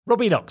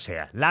Robbie Knox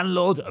here,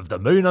 landlord of the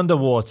Moon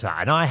Underwater,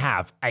 and I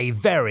have a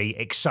very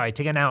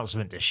exciting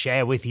announcement to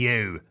share with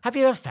you. Have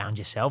you ever found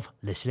yourself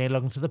listening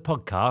along to the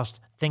podcast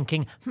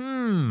thinking,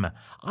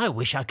 I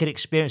wish I could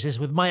experience this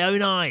with my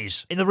own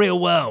eyes in the real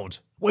world?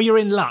 Well, you're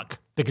in luck,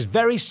 because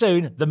very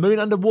soon the Moon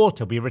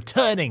Underwater will be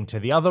returning to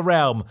the other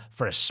realm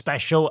for a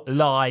special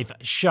live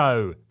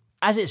show.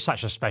 As it's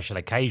such a special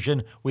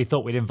occasion, we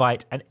thought we'd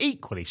invite an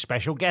equally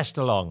special guest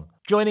along.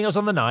 Joining us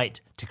on the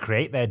night to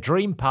create their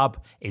dream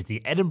pub is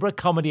the Edinburgh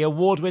Comedy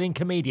Award-winning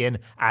comedian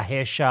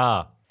Ahir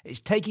Shah. It's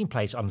taking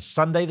place on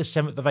Sunday the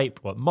 7th of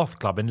April at Moth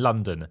Club in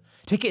London.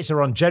 Tickets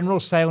are on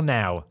general sale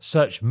now.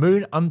 Search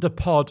Moon Under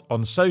Pod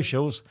on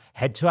socials,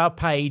 head to our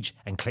page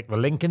and click the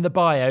link in the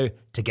bio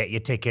to get your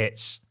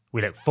tickets.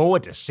 We look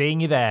forward to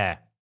seeing you there.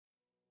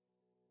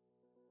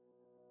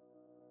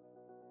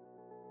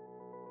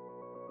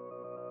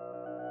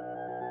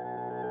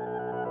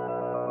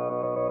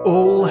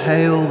 All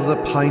hail the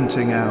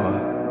pinting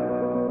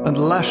hour, and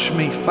lash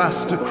me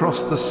fast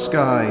across the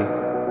sky.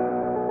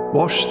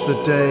 Wash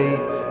the day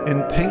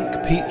in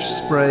pink peach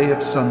spray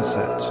of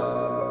sunset,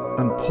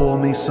 and pour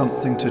me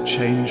something to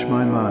change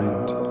my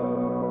mind.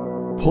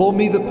 Pour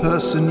me the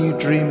person you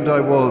dreamed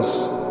I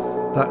was,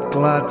 that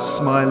glad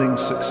smiling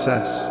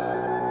success.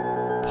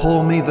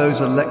 Pour me those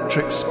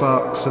electric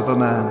sparks of a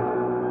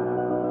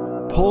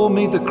man. Pour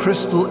me the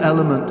crystal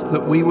element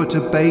that we were to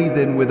bathe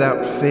in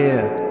without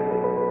fear.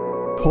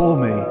 Pour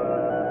me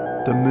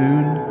the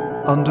moon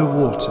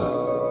underwater.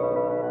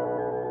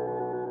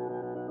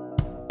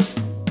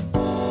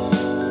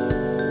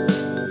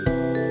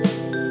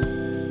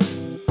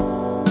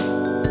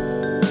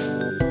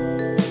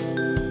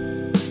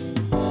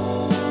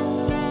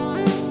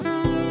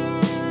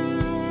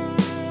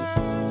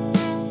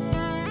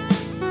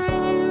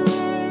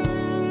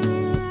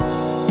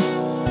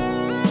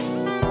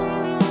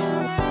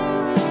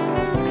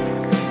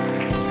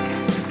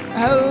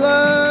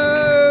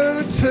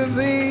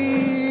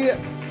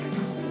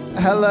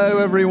 Hello,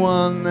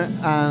 everyone,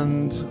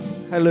 and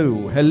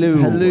hello,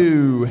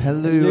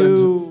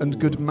 and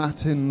good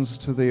matins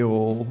to thee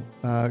all.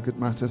 Good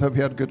matins. Hope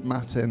you had good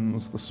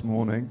matins this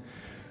morning.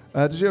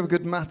 Did you have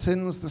good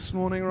matins this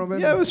morning, Robin?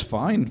 Yeah, it was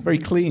fine. Very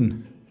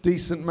clean.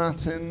 Decent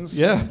matins.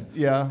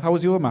 Yeah. How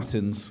was your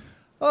matins?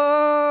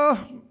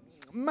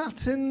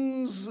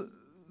 Matins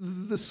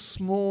this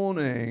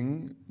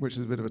morning, which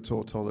is a bit of a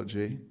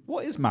tautology.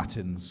 What is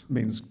matins?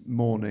 Means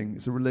morning.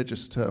 It's a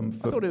religious term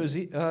for... I thought it was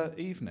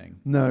evening.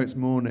 No, it's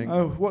morning.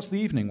 Oh, what's the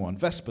evening one?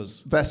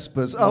 Vespers.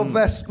 Vespers. Oh,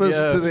 Vespers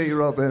yes. to thee,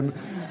 Robin.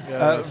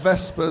 Yes.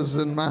 Vespers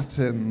and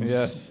matins.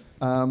 Yes.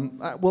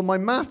 Well, my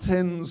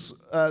matins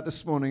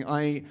this morning,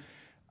 I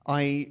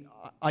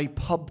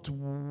pubbed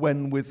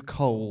when with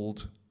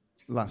cold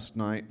last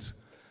night.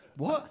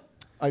 What?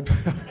 I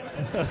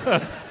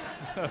pubbed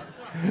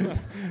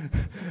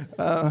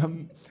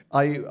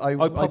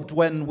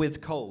when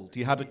with cold.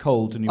 You had a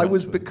cold and you I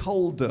was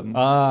becolden.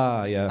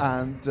 Ah,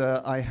 yeah. And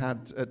I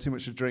had too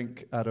much to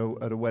drink at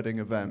a wedding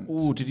event.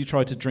 Oh, did you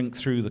try to drink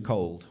through the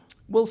cold?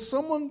 Well,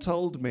 someone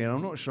told me, and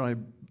I'm not sure I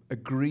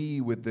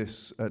agree with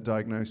this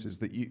diagnosis,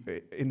 that you,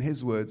 in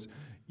his words,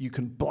 you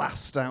can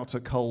blast out a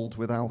cold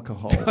with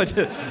alcohol. I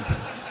don't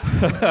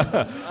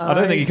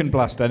think you can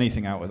blast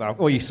anything out with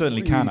alcohol. Well, you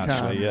certainly can,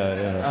 actually. Can.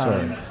 Yeah.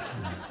 Sorry.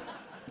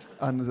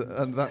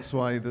 And that's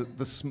why that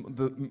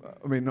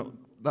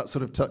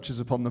sort of touches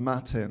upon the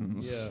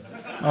matins.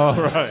 Yeah.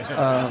 Oh, right.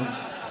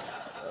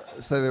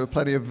 So there were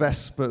plenty of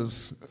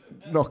Vespers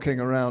knocking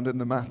around in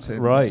the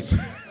matins. Right.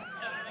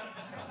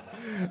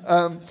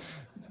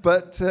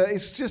 But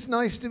it's just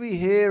nice to be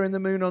here in the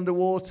Moon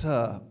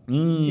Underwater.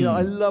 You know,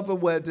 I love a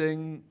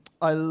wedding.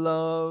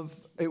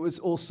 It was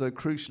also,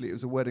 crucially, it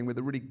was a wedding with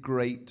a really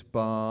great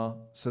bar.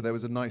 So there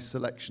was a nice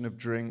selection of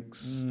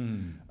drinks,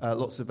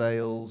 lots of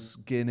ales,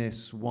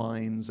 Guinness,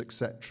 wines,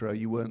 etc.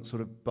 You weren't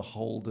sort of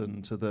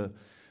beholden to the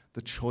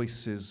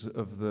choices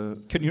of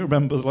the... Can you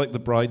remember, like, the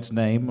bride's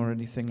name or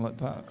anything like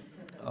that?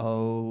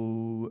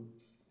 Oh,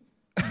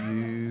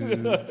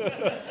 you...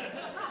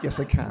 Yes,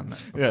 I can.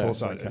 Of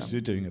course I can.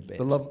 You're doing a bit.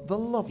 The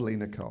lovely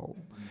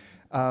Nicole.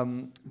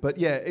 But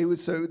yeah,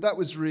 that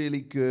was really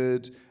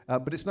good.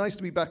 But it's nice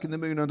to be back in the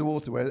Moon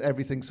Underwater where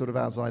everything's sort of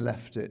as I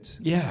left it.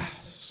 Yeah.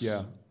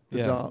 Yeah. The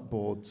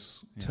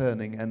dartboards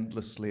turning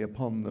endlessly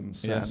upon them.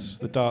 Yes,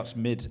 the darts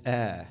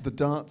mid-air. The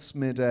darts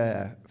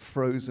mid-air,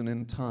 frozen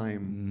in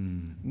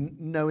time,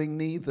 knowing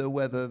neither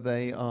whether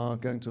they are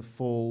going to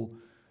fall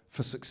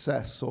for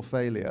success or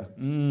failure.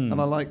 And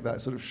I like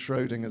that, sort of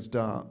Schrodinger's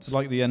dart. It's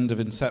like the end of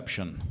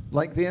Inception.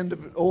 Like the end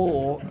of it,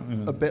 or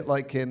a bit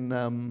like in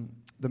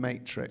The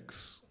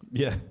Matrix.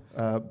 Yeah.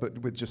 But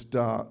with just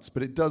darts.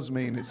 But it does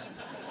mean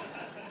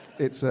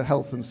it's a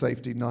health and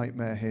safety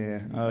nightmare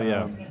here. Oh,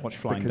 yeah. Watch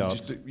flying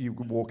darts. Because you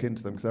can walk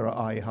into them because they're at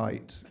eye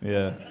height.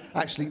 Yeah.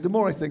 Actually, the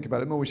more I think about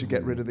it, the more we should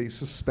get rid of these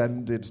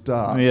suspended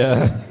darts.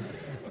 Yeah.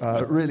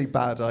 Really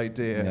bad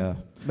idea. Yeah.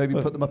 Maybe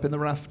put them up in the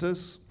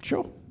rafters.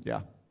 Sure.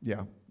 Yeah.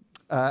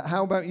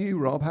 How about you,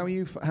 Rob? How are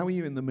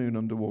you in the Moon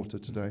Underwater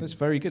today? It's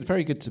very good.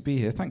 Very good to be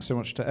here. Thanks so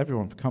much to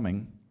everyone for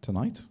coming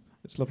tonight.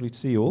 It's lovely to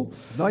see you all.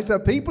 Nice to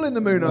have people in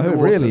the Moon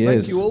Underwater. It really Thank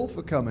is. you all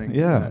for coming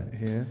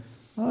here.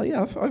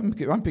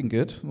 I've been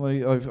good.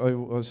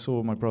 I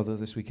saw my brother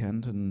this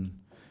weekend, and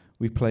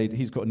we played.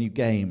 He's got a new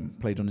game.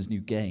 Played on his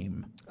new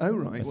game. Oh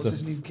right, what's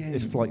his new game?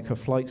 It's like a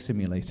flight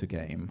simulator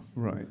game.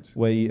 Right.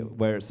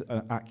 Where it's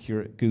an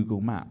accurate Google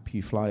map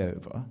you fly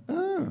over.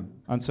 Oh.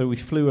 And so we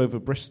flew over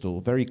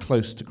Bristol, very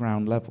close to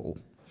ground level.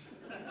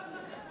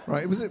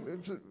 Right.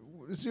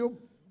 Has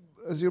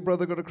your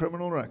brother got a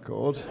criminal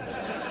record?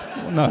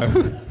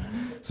 No.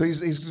 So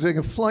he's doing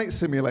a flight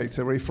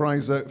simulator where he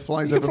flies over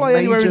fly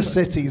major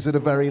cities at a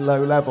very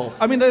low level.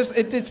 I mean,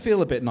 it did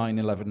feel a bit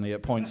 9/11-y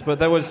at points, but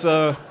there was.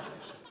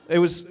 It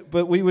was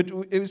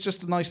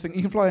just a nice thing.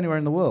 You can fly anywhere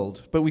in the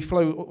world, but we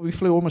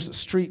flew almost at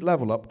street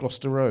level up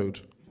Gloucester Road.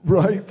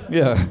 Right.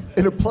 Yeah.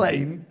 In a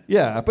plane.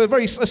 Yeah, but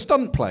a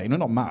stunt plane. We're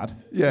not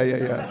mad. Yeah.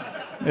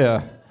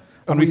 Yeah.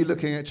 And were you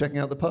looking at checking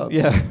out the pubs?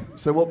 Yeah.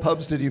 So what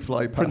pubs did you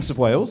fly past? Prince of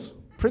Wales.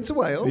 Prince of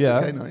Wales. Yeah.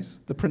 Okay, nice.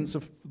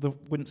 The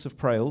Wince of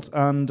Prales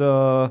and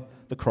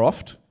the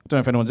Croft. I don't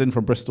know if anyone's in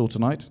from Bristol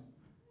tonight.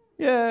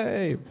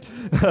 Yay!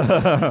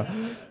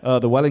 The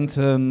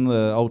Wellington,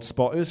 the Old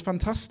Spot. It was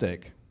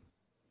fantastic.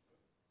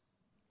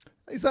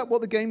 Is that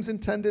what the game's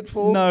intended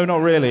for? No,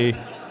 not really.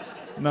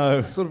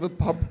 No. Sort of a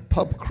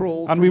pub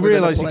crawl. And we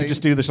realised you could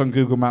just do this on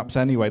Google Maps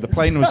anyway. The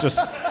plane was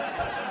just...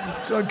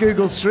 on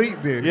Google Street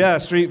View? Yeah,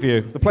 Street View.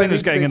 The plane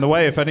was getting in the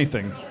way, if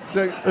anything.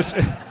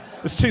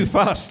 It's too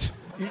fast.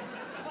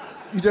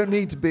 You don't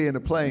need to be in a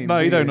plane. No,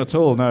 you don't at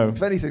all, no.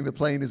 If anything, the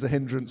plane is a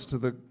hindrance to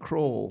the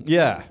crawl.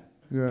 Yeah.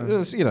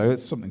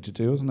 It's something to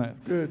do, isn't it?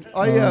 Good.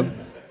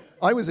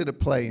 I was in a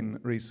plane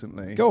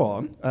recently. Go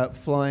on.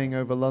 Flying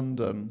over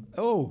London.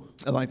 Oh.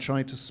 And I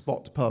tried to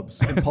spot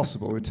pubs.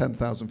 Impossible with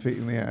 10,000 feet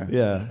in the air.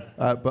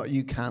 Yeah. But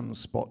you can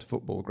spot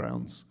football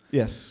grounds.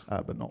 Yes.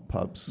 But not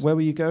pubs. Where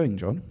were you going,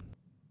 John?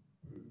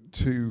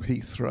 To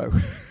Heathrow.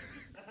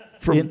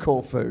 From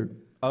Corfu.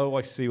 Oh,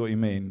 I see what you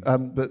mean.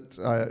 But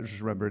I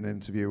just remember an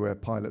interview where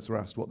pilots were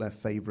asked what their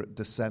favourite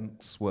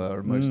descents were,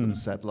 and most of them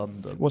said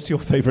London. What's your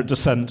favourite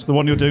descent? The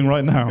one you're doing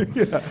right now?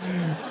 Yeah.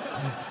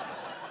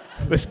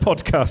 This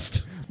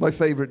podcast. My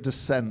favourite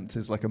descent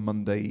is like a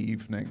Monday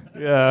evening.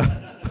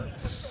 Yeah.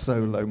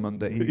 Solo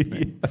Monday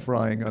evening. Yeah.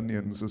 Frying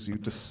onions as you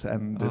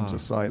descend into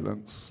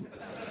silence.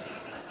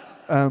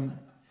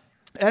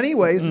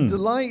 Anyway, it's a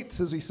delight,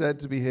 as we said,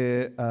 to be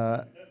here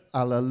à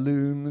la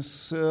Lune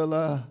sur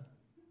la...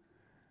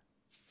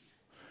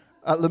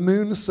 At La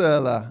Moon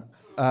Surla,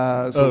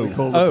 is what we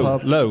call the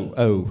pub. Low.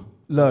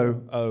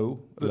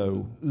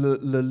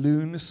 La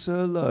Lune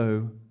sur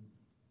l'eau,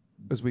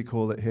 as we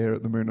call it here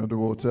at the Moon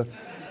Underwater.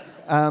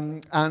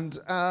 And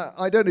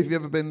I don't know if you've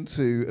ever been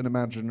to an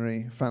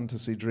imaginary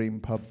fantasy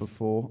dream pub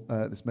before.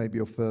 This may be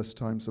your first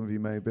time. Some of you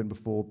may have been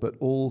before. But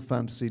all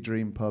fantasy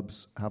dream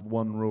pubs have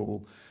one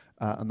rule,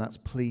 and that's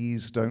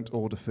please don't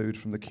order food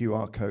from the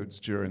QR codes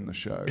during the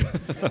show.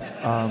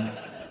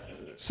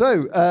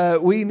 So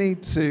we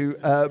need to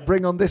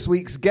bring on this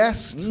week's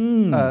guest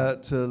to La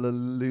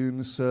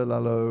Lune sur la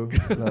Lo.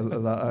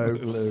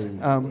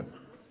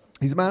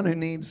 He's a man who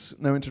needs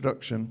no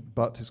introduction,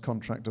 but his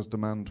contract does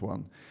demand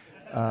one.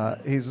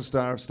 He's a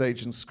star of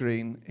stage and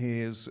screen. He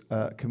is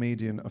a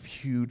comedian of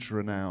huge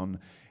renown.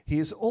 He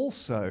is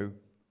also,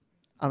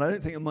 and I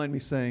don't think you'll mind me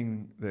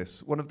saying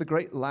this, one of the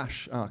great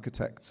lash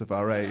architects of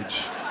our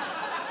age.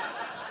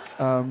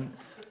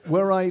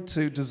 Were I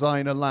to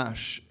design a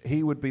lash,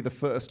 he would be the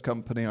first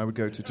company I would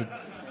go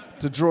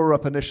to draw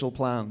up initial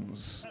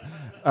plans.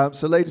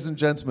 So, ladies and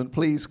gentlemen,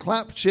 please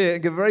clap, cheer,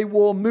 and give a very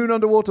warm Moon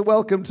Underwater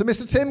welcome to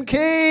Mr. Tim Key.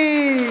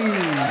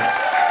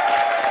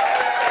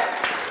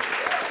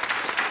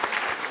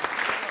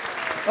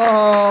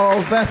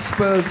 Oh,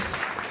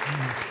 Vespers.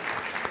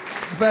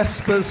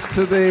 Vespers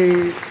to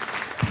the...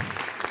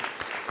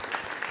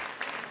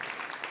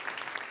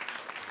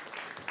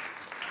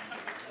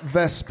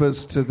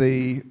 Vespers to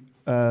the...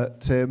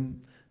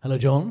 Tim. Hello,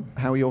 John.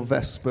 How are your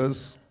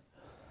Vespers?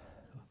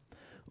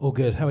 All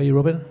good. How are you,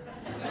 Robin?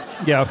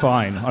 Yeah,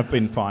 fine. I've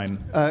been fine.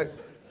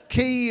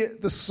 Key,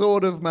 the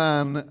sort of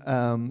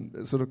man,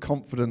 sort of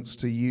confidence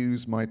to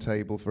use my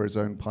table for his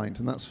own pint,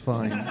 and that's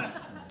fine.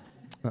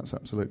 That's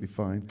absolutely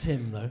fine.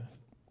 Tim, though.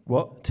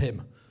 What?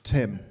 Tim.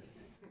 Tim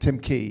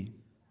Key.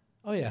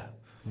 Oh, yeah.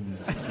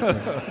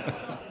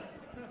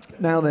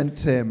 Now then,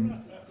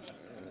 Tim...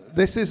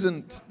 This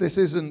isn't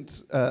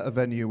a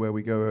venue where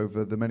we go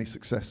over the many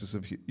successes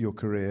of your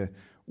career.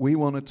 We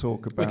want to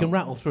talk about... We can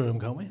rattle through them,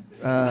 can't we?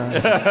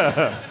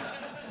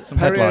 Some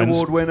Perrier headlines.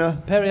 Award winner.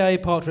 Perrier,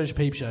 Partridge,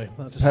 Peep Show.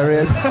 That's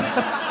Perrier.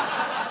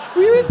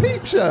 Were you in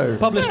Peep Show?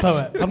 Published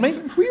poet. Pardon me?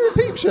 Were you in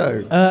Peep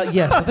Show?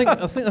 Yes, I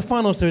think the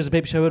final series of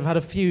Peep Show would have had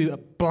a few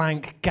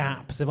blank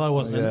gaps if I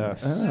wasn't in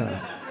it.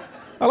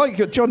 I like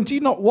it. John, do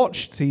you not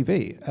watch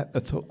TV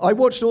at all? I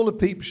watched all of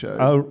Peep Show.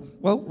 Oh,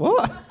 well,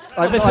 what?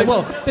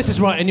 This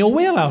is right in your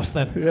wheelhouse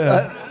then.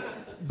 Yeah.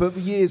 But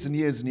years and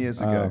years and years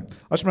ago.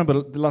 I just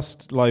remember the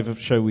last live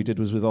show we did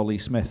was with Ollie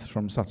Smith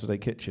from Saturday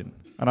Kitchen.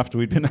 And after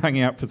we'd been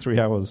hanging out for 3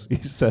 hours,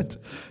 he said,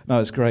 no,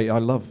 it's great. I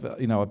love,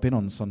 I've been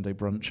on Sunday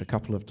Brunch a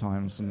couple of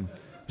times and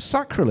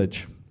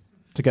Sacrilege.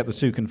 To get the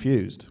two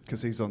confused.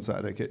 Because he's on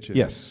Saturday Kitchen.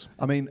 Yes.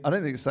 I mean, I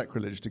don't think it's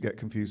sacrilege to get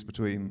confused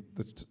between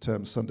the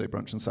terms Sunday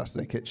Brunch and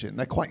Saturday Kitchen.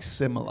 They're quite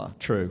similar.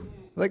 True.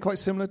 Are they quite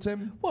similar,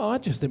 Tim? Well, I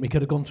just think we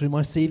could have gone through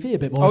my CV a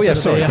bit more. Oh, yeah,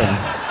 instead sorry. of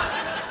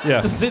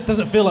Yeah.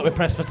 Doesn't feel like we're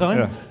pressed for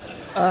time.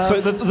 Yeah.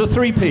 So the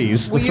three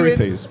Ps. Were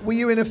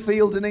you in a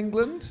field in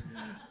England?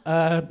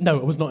 No,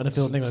 it was not in a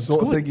field in England.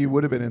 Sort of thing you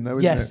would have been in, though,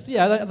 isn't yes, it?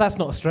 yeah, that's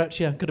not a stretch.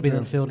 Yeah, could have been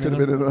in a field in Could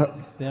have England. been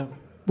in that. Yeah.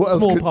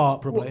 Small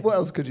part, probably. What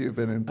else could you have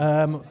been in?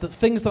 The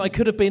things that I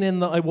could have been in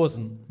that I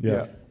wasn't.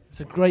 Yeah. It's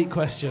a great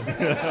question.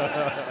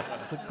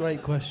 It's a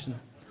great question.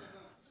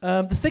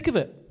 The thick of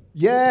it.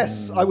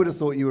 Yes, I would have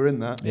thought you were in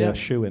that. Yeah,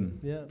 shoe-in.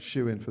 Yeah.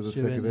 Shoe in for the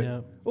Shoe thick in, of it.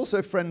 yeah.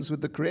 Also friends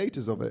with the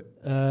creators of it.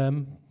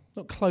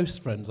 Not close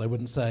friends, I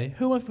wouldn't say.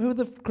 Who are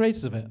the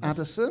creators of it?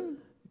 Addison?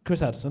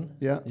 Chris Addison.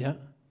 Yeah. Yeah.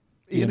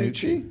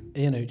 Iannucci?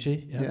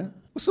 Iannucci, yeah. Yeah.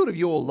 Well, sort of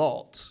your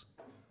lot.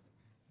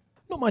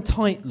 Not my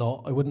tight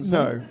lot, I wouldn't say.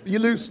 No,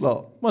 your loose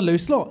lot. My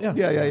loose lot, yeah.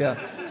 Yeah.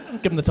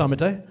 Give them the time of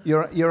day.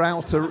 Your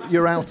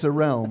outer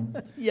realm.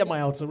 Yeah,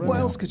 my outer realm. What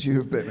else could you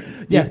have been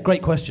in? Yeah,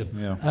 great question.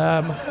 Yeah.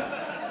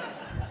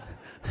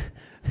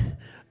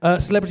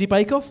 Celebrity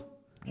Bake Off?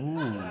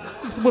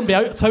 It wouldn't be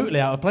totally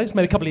out of place,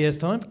 maybe a couple of years'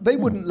 time. They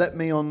wouldn't let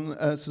me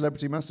on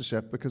Celebrity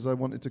MasterChef because I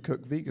wanted to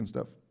cook vegan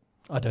stuff.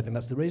 I don't think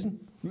that's the reason.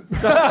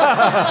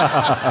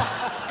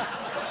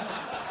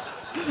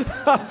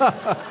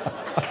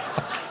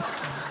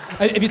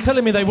 If you're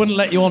telling me they wouldn't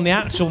let you on the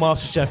actual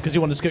MasterChef because you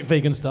want to cook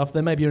vegan stuff,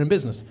 then maybe you're in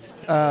business.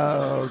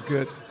 Oh,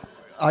 good.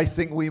 I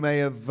think we may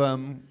have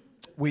unearthed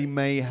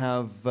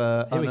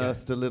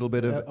a little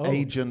bit of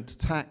agent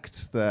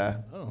tact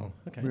there. Oh,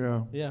 okay.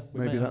 Yeah.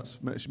 We may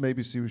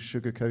Maybe she was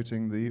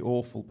sugarcoating the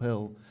awful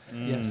pill.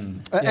 Yes.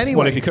 Anyway,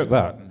 Well, if you cook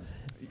that.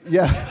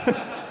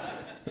 yeah.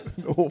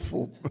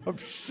 I've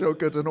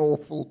sugared an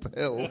awful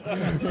pill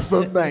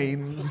for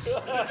mains.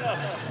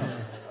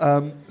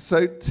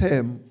 So,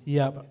 Tim,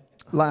 Yep.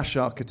 Lash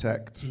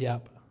Architect,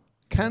 Yep.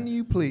 can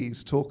you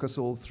please talk us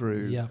all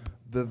through Yep.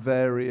 the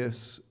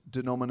various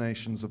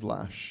denominations of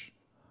lash?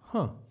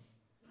 Huh.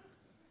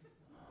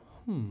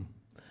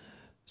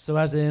 So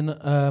as in...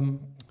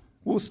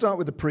 We'll start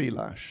with the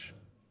pre-lash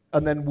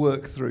and then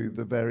work through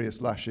the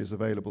various lashes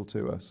available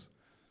to us.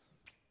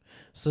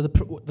 So the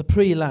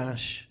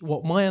pre-lash,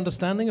 what my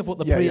understanding of what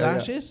the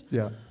pre-lash is?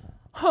 Yeah.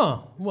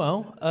 Huh.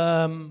 Well,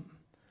 I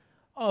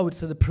would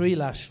say the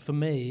pre-lash for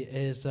me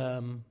is,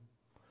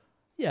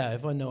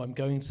 if I know I'm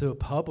going to a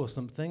pub or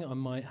something, I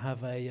might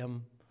have a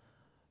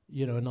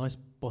nice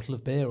bottle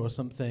of beer or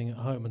something at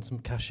home and some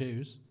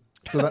cashews.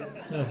 So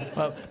that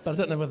But I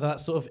don't know whether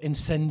that's sort of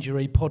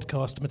incendiary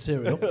podcast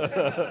material.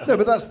 no,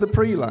 but that's the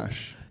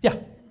pre-lash. Yeah.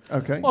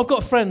 Okay. Well, I've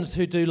got friends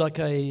who do like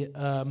a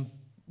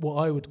what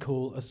I would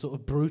call a sort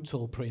of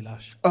brutal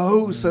pre-lash.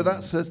 Oh, so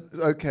that's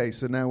okay.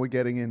 So now we're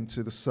getting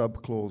into the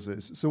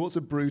sub-clauses. So what's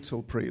a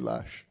brutal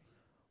pre-lash?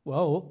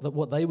 Well,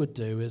 what they would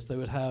do is they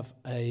would have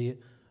a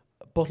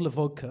bottle of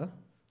vodka,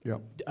 Yeah.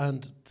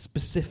 and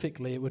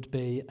specifically it would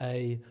be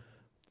a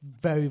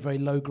very, very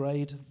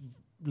low-grade,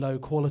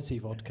 low-quality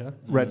vodka.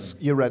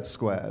 Your red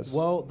squares.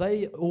 Well,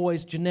 they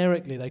always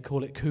generically they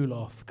call it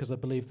cool-off because I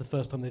believe the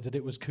first time they did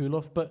it was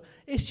cool-off, but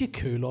it's your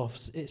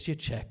cool-offs, it's your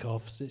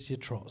Chekhovs, it's your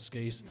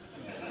Trotskys.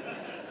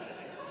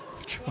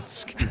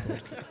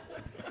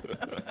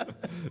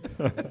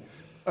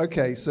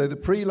 Okay, so the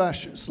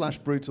pre-lash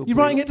 / brutal. You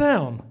writing it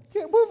down?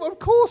 Yeah, well, of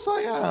course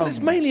I am. Well, it's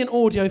mainly an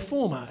audio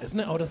format, isn't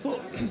it? I would have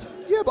thought.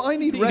 Yeah, but I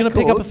need You're records.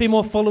 going to pick up a few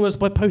more followers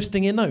by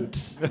posting your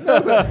notes.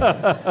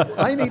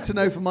 I need to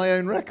know for my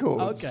own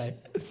records. Okay.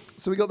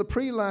 So we got the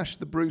pre-lash,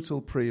 the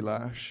brutal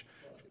pre-lash.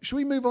 Should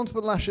we move on to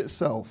the lash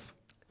itself?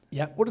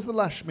 Yeah. What does the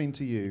lash mean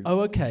to you? Oh,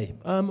 okay.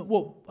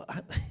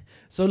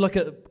 So like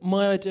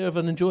my idea of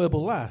an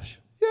enjoyable lash.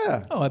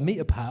 Yeah. Oh, I meet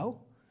a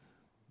pal.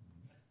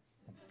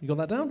 You got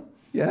that down?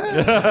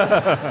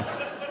 Yeah.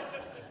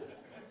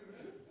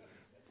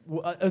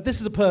 This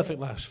is a perfect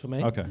lash for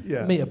me. Okay.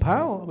 Yeah. Meet a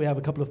pal. We have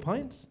a couple of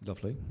pints.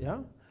 Lovely. Yeah.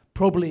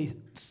 Probably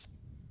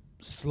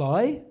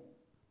sly.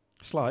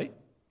 Sly?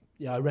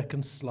 Yeah, I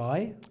reckon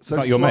sly. So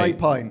like your sly mate.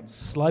 pints.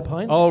 Sly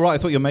pints. Oh, right. I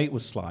thought your mate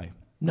was Sly.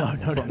 No.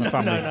 From the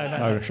family.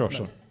 No. Sure.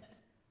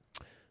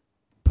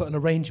 Put an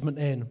arrangement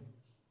in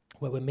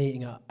where we're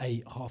meeting at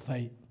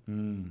 8:30.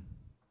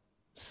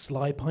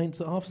 Sly pints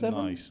at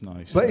 7:30.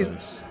 Nice.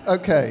 But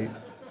okay.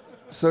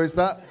 So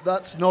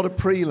that's not a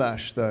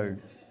pre-lash though?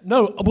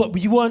 No, well,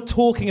 you weren't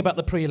talking about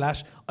the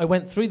pre-lash. I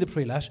went through the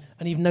pre-lash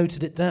and you've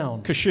noted it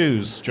down.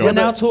 Cashews, John. We're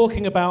now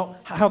talking about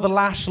how the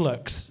lash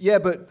looks. Yeah,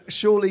 but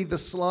surely the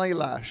sly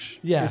lash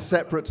is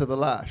separate to the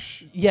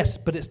lash. Yes,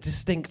 but it's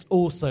distinct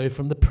also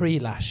from the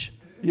pre-lash.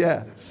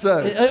 Yeah. So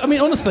I mean,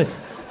 honestly.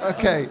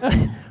 okay.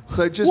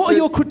 So just what are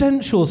your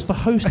credentials for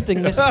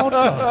hosting this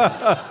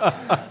podcast?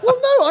 Well,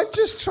 no, I'm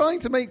just trying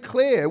to make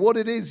clear what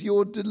it is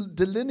you're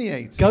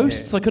delineating.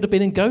 Ghosts? Here. I could have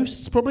been in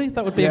Ghosts, probably.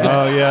 That would be a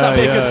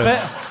good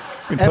fit.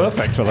 Been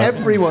perfect for that.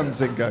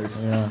 Everyone's in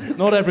Ghosts. Yeah.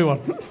 Not everyone.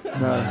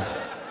 No.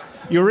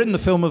 You were in the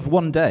film of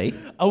One Day.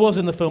 I was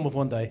in the film of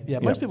One Day. Yeah,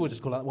 most people would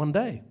just call that One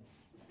Day.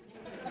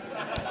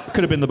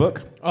 Could have been the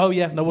book. Oh,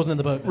 yeah, that wasn't in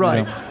the book.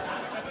 Right.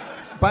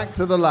 Back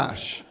to the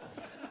lash.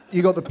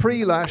 You got the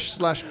pre-lash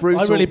 /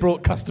 brutal. I really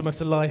brought customer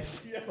to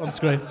life on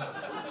screen.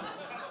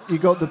 You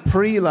got the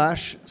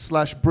pre-lash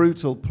 /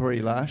 brutal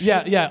pre-lash.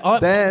 Yeah.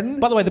 Then,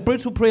 by the way, the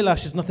brutal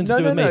pre-lash is nothing to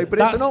do with me. but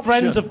it's an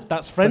option.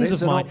 That's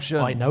friends of mine. Option.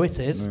 I know it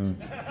is.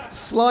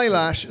 Sly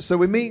lash. So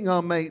we're meeting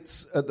our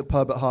mates at the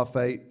pub at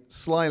 8:30.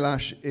 Sly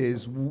lash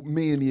is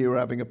me and you are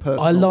having a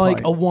personal. I like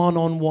pint. a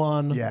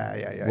one-on-one.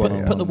 Yeah.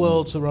 Put the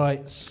world to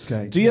rights.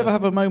 Okay. Do you ever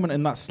have a moment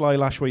in that sly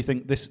lash where you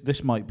think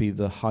this might be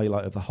the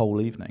highlight of the whole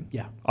evening?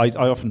 Yeah. I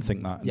often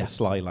think that in Yeah. the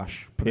sly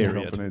lash Pretty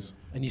period. often is.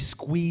 And you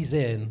squeeze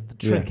in. The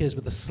trick is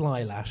with the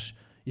sly lash,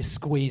 you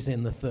squeeze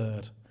in the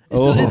third.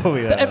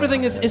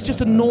 Everything is it's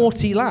just a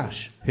naughty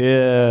lash.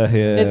 Yeah.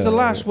 It's a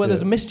lash where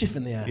there's a mischief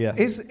in the air. Yeah.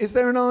 Is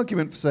there an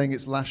argument for saying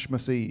it's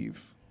Lashmas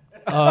Eve?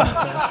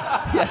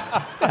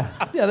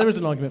 Yeah, there is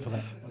an argument for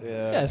that.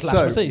 Yeah, it's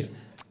Lashmas Eve.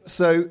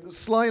 So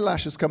Sly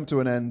Lash has come to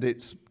an end.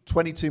 It's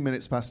 22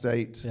 minutes past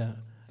 8. Yeah.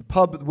 The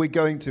pub that we're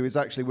going to is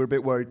actually, we're a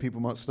bit worried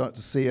people might start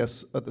to see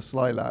us at the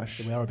Sly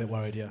Lash. We are a bit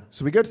worried, yeah.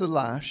 So we go to the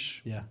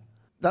Lash. Yeah.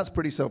 That's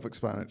pretty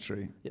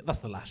self-explanatory. Yeah, that's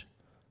the lash.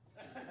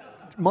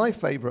 My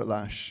favourite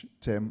lash,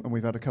 Tim, and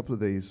we've had a couple of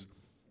these,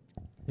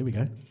 Here we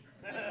go.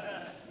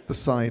 the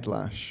side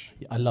lash.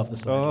 Yeah, I love the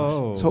side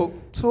lash.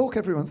 Talk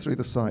everyone through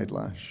the side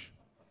lash.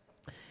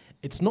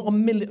 It's not a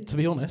million, to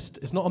be honest,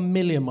 it's not a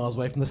million miles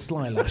away from the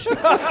sly lash.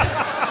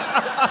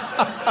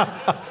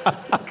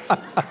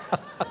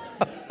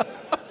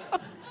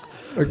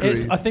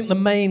 Agreed. I think the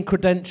main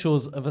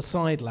credentials of a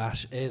side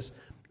lash is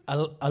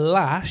a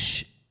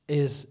lash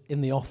is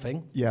in the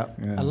offing. Yeah.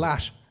 A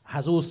lash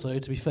has also,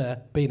 to be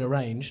fair, been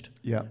arranged.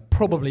 Yeah.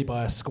 Probably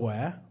by a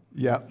square.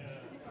 Yeah.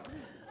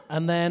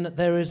 And then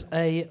there is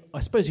I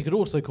suppose you could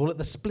also call it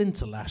the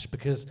splinter lash,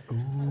 because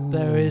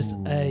there is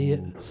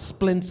a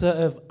splinter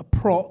of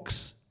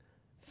approx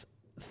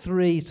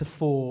 3 to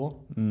 4,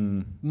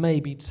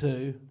 maybe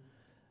 2.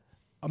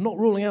 I'm not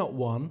ruling out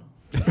 1.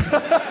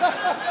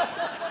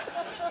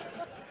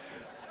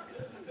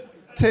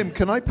 Tim,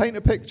 can I paint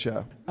a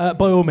picture? By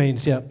all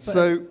means, yeah.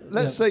 So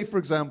let's say, for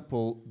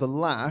example, the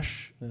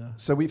lash. Yeah.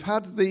 So we've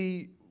had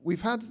the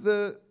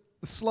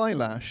sly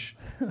lash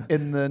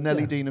in the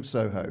Nellie Dean of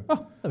Soho.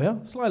 Oh, there we are.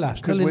 Sly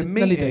lash. Because we're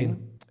Nellie meeting,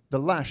 Dean. the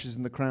lash is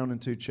in the Crown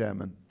and Two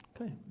Chairmen,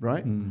 Okay.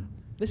 right?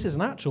 This is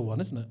an actual one,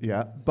 isn't it?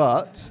 Yeah,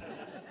 but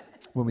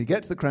when we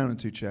get to the Crown and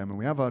Two Chairmen,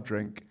 we have our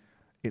drink.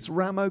 It's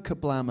Ramo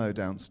Kablamo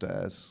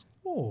downstairs.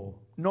 Oh.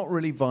 Not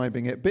really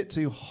vibing it, bit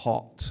too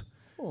hot.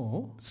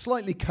 Oh.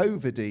 Slightly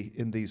COVID-y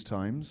in these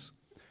times.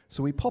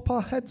 So we pop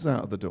our heads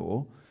out of the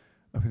door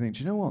and we think,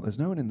 do you know what? There's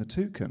no one in the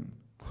toucan.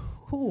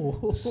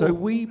 Oh. So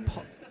we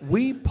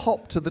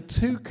pop to the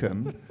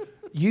toucan.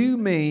 You,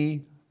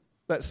 me,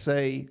 let's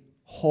say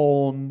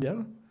Horn,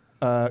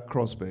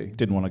 Crosby.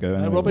 Didn't want to go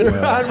anywhere. Robin? And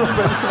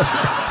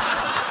Robin.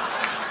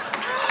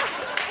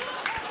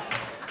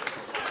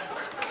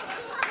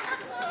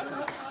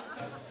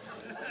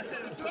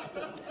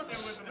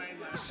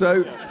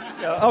 So,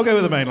 I'll go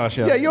with the main lash,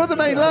 yeah, you're the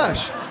main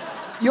lash.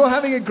 You're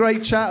having a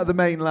great chat at the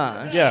main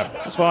lash. Yeah,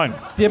 that's fine.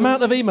 The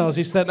amount of emails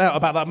you sent out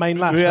about that main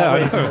lash. Yeah, that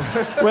I week.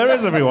 know. Where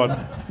is everyone?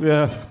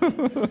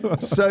 Yeah.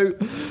 So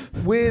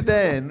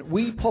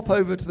we pop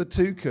over to the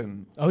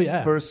toucan Oh,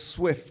 yeah. for a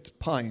swift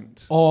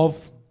pint.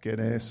 Of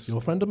Guinness.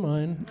 your friend of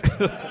mine.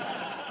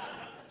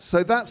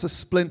 So that's a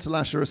splinter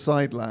lash or a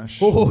side lash.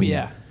 Oh,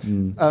 yeah.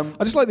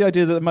 I just like the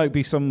idea that there might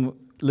be some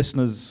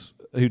listeners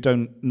who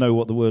don't know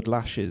what the word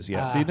lash is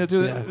yet. Do you know?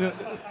 Yeah.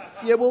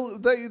 Yeah, well,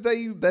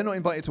 they're not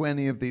invited to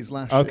any of these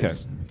lashes. Okay,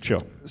 sure.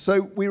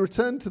 So we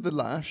return to the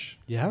lash.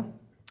 Yeah?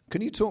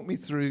 Can you talk me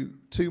through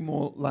 2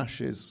 more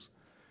lashes?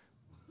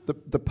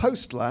 The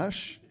post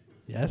lash,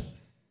 Yes.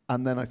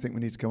 and then I think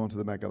we need to come on to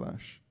the mega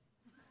lash.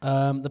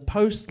 The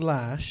post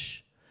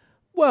lash.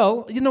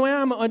 Well, you know,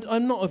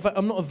 I'm not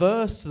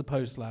averse to the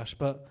post lash,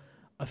 but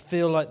I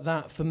feel like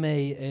that for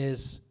me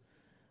is.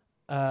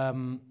 Are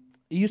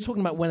you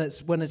talking about when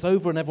it's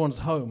over and everyone's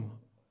home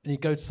and you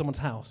go to someone's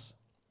house?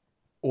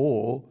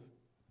 Or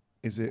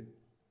is it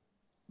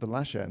the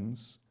lash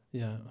ends?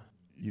 Yeah.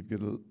 You've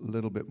got a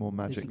little bit more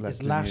magic left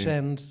Is in lash you.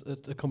 ends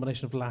a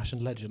combination of lash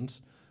and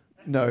legends?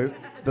 No,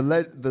 the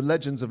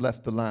legends have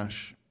left the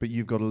lash, but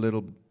you've got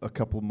a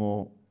couple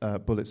more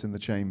bullets in the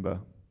chamber.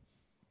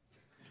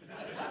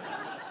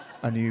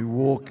 And you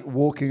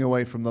walking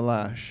away from the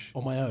lash,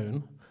 On my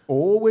own.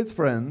 or with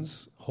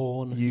friends.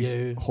 Horn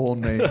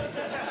me.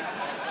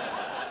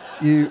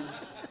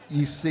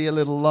 You see a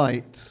little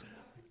light.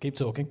 Keep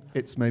talking.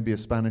 It's maybe a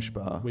Spanish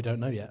bar. We don't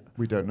know yet.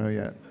 We don't know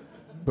yet,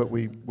 but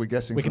we're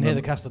guessing. We from can hear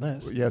them. the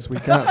castanets. Yes, we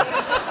can.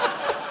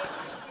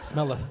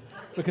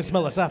 We can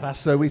smell the tapas.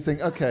 So we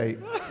think, okay,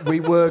 we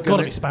were Got to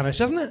going be Spanish,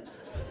 hasn't it?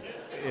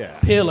 Yeah.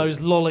 Pirlo's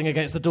lolling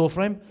against the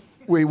doorframe.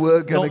 we were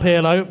Not going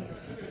Pirlo.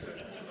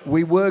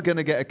 we were going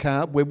to get a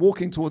cab. We're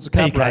walking towards a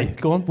cab PK.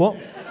 rank. Go on. What?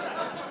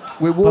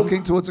 We're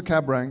walking towards a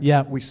cab rank.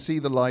 Yeah. We see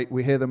the light.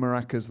 We hear the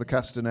maracas, the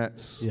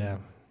castanets. Yeah.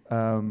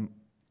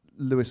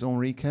 Luis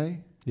Enrique.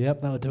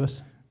 Yep, that would do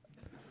us.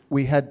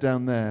 We head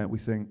down there. We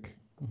think,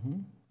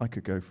 I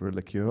could go for a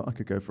liqueur. I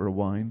could go for a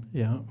wine.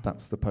 Yeah.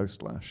 That's the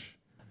post-lash.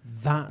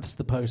 That's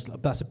the post.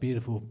 That's a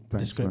beautiful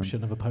Thanks,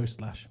 description of a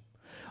post-lash.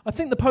 I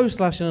think the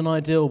post-lash in an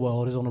ideal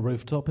world is on a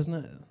rooftop, isn't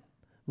it?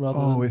 Rather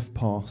than, if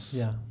pos.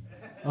 yeah.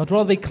 I'd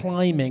rather be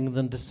climbing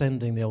than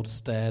descending the old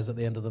stairs at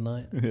the end of the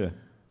night. Yeah.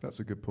 That's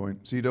a good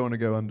point. So you don't want to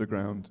go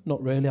underground.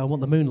 Not really. I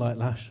want the moonlight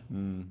lash.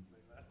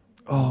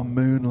 Oh,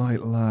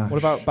 moonlight lash. What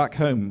about back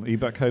home? Are you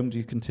back home? Do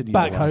you continue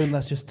Back the lash? home,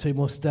 that's just 2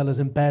 more Stellas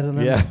in bed and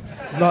then Yeah.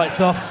 lights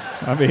off.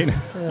 I mean,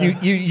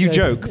 you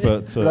joke,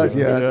 but...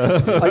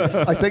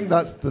 I think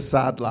that's the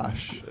sad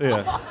lash.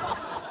 Yeah.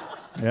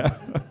 Yeah.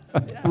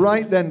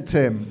 Right then,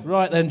 Tim.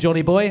 Right then,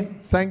 Johnny boy.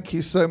 Thank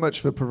you so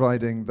much for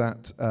providing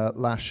that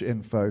lash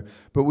info.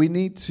 But we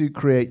need to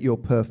create your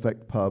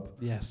perfect pub.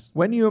 Yes.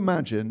 When you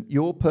imagine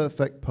your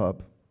perfect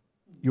pub,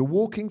 you're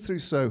walking through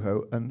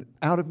Soho and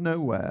out of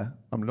nowhere,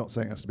 I'm not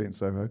saying it has to be in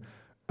Soho,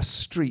 a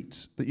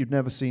street that you've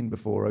never seen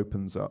before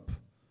opens up.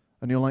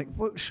 And you're like,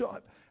 well,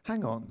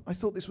 hang on, I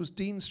thought this was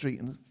Dean Street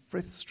and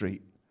Frith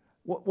Street.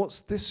 What's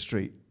this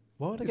street?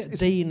 Why would I get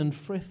Dean and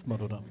Frith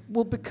muddled up?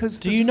 Well, because...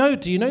 Do you know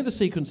the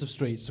sequence of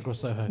streets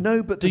across Soho?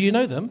 No, but... Do you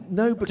know them?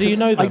 No, because do you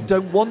know them? I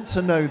don't want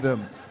to know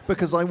them,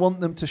 because I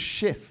want them to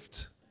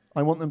shift.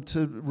 I want them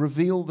to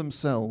reveal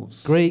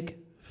themselves. Greek,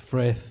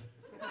 Frith,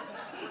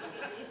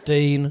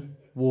 Dean,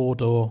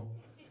 Wardour,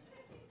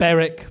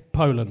 Berwick,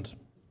 Poland.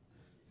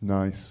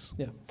 Nice.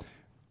 Yeah.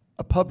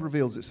 A pub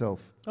reveals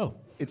itself. Oh.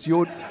 It's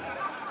your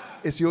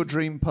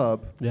dream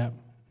pub. Yeah.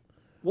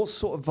 What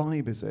sort of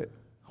vibe is it?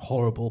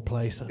 Horrible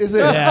place. Is it?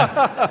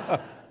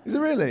 Yeah. Is it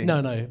really?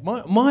 No.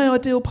 My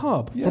ideal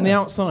pub from the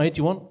outside.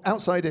 You want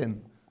outside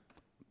in?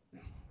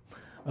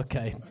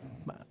 Okay.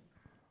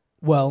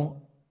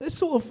 Well, it's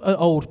sort of an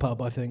old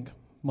pub, I think.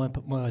 My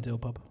ideal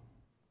pub.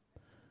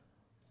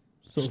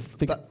 Sort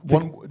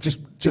of just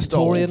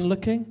Victorian old.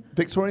 looking.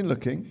 Victorian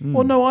looking.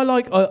 Well, no, I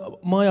like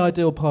my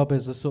ideal pub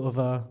is a sort of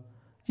a,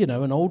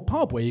 an old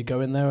pub where you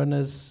go in there and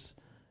there's,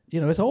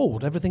 it's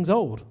old. Everything's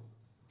old.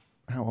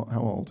 How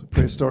old?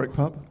 Prehistoric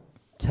pub.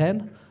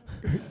 10.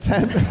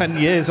 10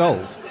 years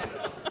old.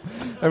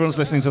 Everyone's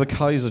listening to the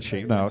Kaiser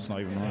Chief. No, it's not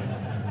even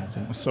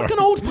right. Sorry. Like an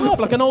old pub,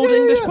 like an old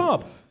English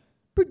pub.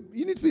 But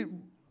you need to be a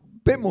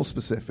bit more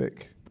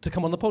specific. To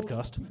come on the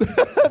podcast?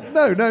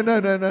 No.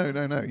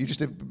 You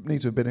just need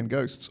to have been in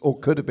Ghosts, or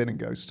could have been in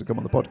Ghosts to come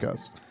on the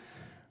podcast.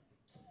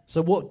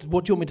 So what do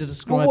you want me to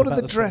describe? Well, what are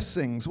about the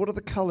dressings? What are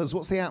the colours?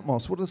 What's the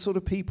atmos? What are the sort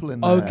of people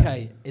in there?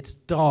 Okay, it's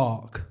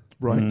dark.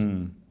 Right.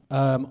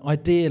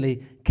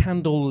 Ideally,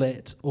 candle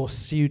lit or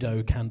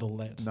pseudo candle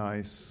lit.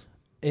 Nice.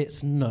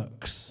 It's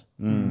nooks.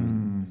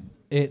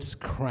 It's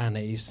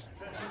crannies.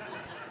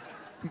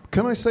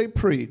 Can I say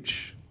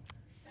preach?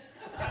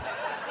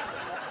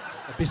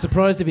 I'd be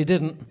surprised if you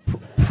didn't.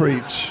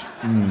 Preach.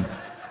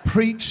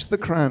 Preach the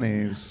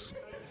crannies.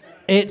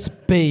 It's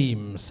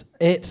beams.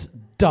 It's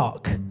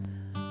duck.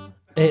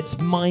 It's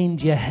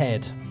mind your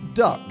head.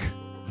 Duck.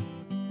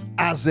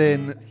 As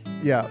in,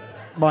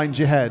 mind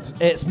your head.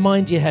 It's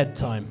mind your head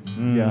time.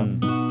 Yeah.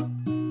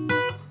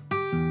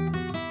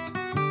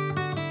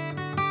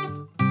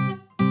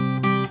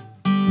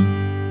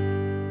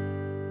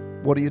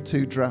 What are your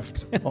 2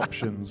 draft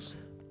options?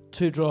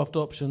 2 draft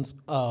options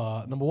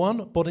are, number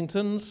 1,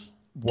 Boddingtons.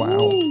 Wow.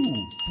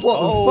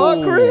 What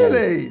the fuck,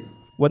 really?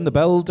 When the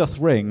bell doth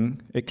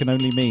ring, it can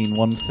only mean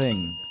one thing.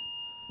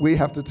 We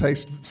have to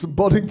taste some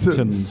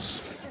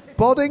Boddingtons.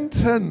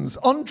 Boddingtons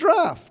on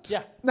draft.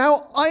 Yeah.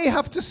 Now, I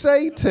have to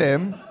say,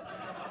 Tim...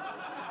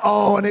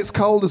 Oh, and it's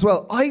cold as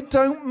well. I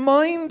don't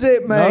mind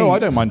it, mate. No, I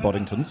don't mind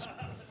Boddingtons.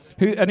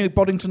 Any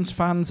Boddingtons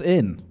fans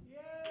in?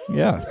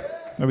 Yeah.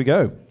 There we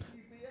go.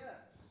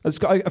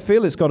 I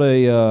feel it's got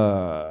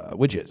a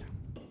widget.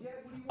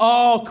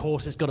 Oh, of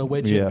course it's got a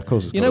widget. Yeah, of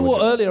course it's got a widget. You know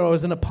what? Earlier I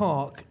was in a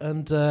park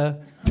and...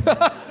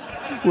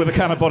 With a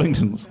can of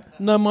Boddingtons.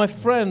 No, my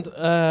friend,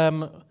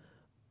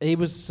 he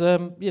was,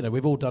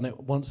 we've all done it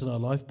once in our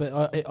life, but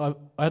I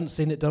hadn't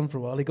seen it done for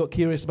a while. He got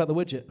curious about the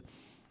widget.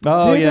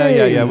 Oh, Did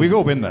yeah. he? We've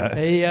all been there.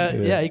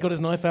 He got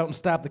his knife out and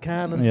stabbed the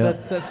can and said,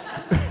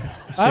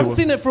 I haven't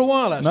seen it for a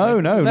while,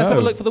 actually. No. Let's have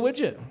a look for the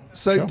widget.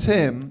 So, Sure.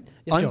 Tim,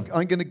 Yes, John.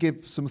 I'm going to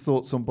give some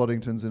thoughts on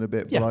Boddingtons in a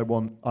bit, but I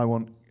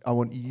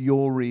want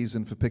your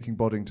reason for picking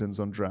Boddingtons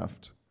on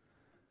draft.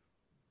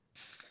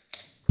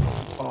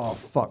 Oh,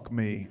 fuck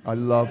me. I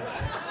love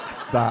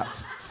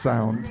that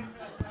sound.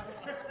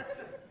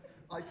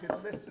 I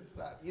could listen to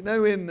that. You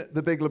know in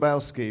The Big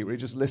Lebowski, where he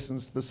just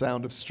listens to the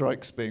sound of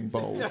strikes being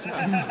bowled?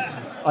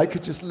 I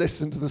could just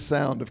listen to the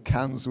sound of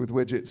cans with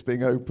widgets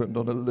being opened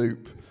on a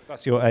loop.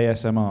 That's your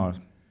ASMR.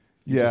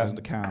 You Yeah. just listen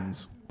to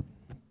cans.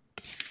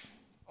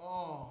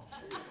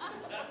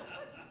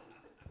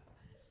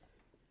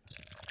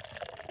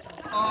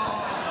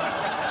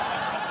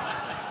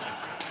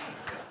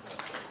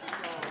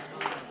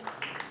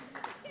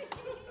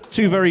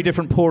 Two very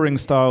different pouring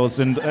styles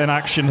in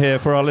action here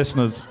for our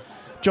listeners.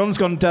 John's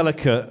gone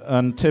delicate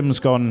and Tim's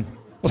gone...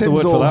 What's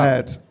Tim's the word all for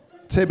that? head.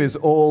 Tim is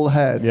all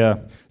head. Yeah.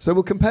 So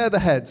we'll compare the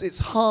heads. It's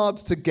hard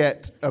to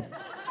get a...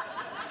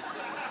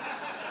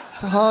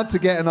 It's hard to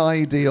get an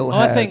ideal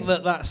I head. think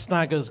that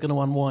stagger's going to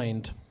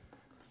unwind.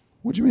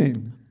 What do you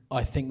mean?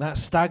 I think that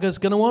stagger's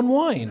going to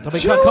unwind. I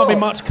mean, Sure. it can't be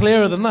much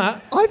clearer than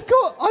that. I've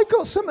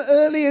got some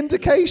early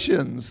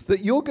indications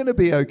that you're going to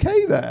be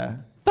okay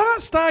there. That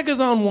stagger's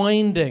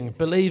unwinding,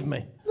 believe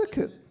me. Look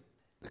at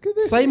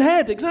this. Same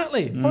head,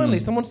 exactly. Finally,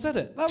 someone said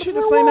it. That Do was you the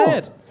know same what?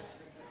 head.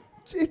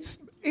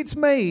 It's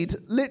made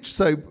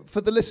so for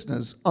the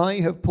listeners. I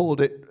have poured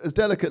it as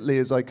delicately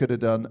as I could have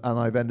done, and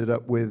I've ended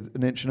up with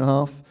 1.5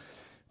 inches.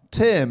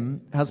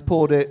 Tim has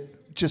poured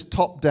it just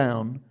top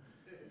down,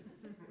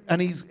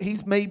 and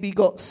he's maybe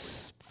got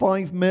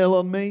 5 mil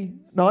on me.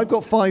 No, I've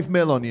got 5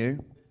 mil on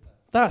you.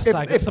 That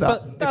stagger.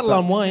 That'll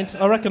unwind.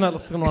 I reckon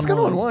that's going to unwind. It's going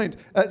to unwind.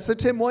 So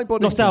Tim, why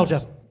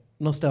Boddingtons?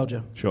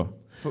 Nostalgia. Sure.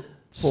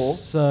 For?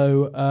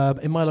 So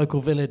in my local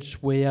village,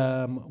 we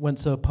went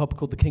to a pub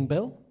called the King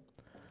Bill.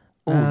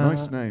 Oh,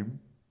 nice name.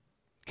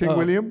 King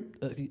William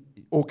y-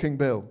 or King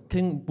Bill?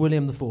 King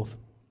William IV.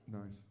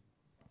 Nice.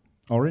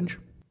 Orange?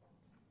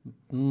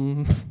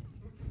 I'm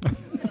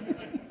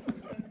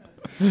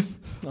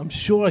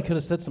sure I could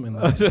have said something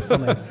like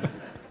that.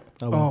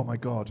 Oh my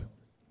God.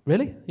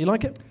 Really? You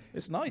like it?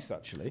 It's nice,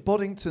 actually.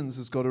 Boddingtons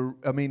has got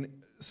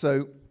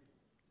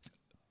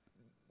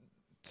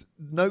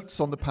notes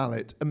on the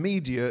palate,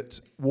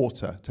 immediate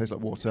water, tastes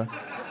like water.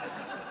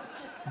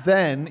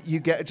 Then you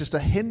get just a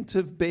hint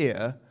of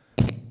beer,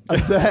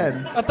 and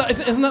then...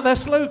 Isn't that their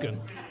slogan?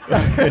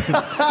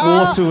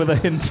 Water with a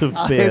hint of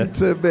beer.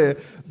 hint of beer.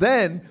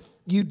 Then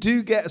you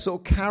do get a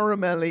sort of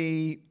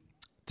caramelly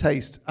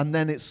taste, and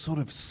then it's sort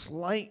of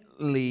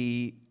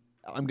slightly,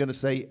 I'm going to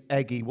say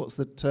eggy. What's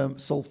the term?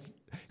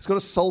 It's got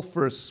a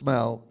sulphurous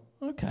smell.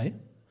 Okay.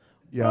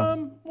 Yeah.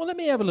 Well, let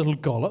me have a little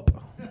gollop.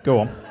 Go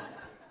on.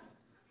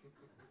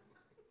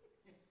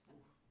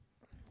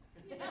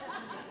 Yeah.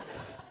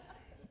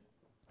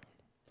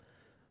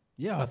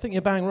 Yeah, I think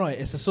you're bang right.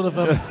 It's a sort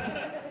of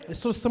it's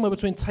sort of somewhere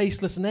between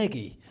tasteless and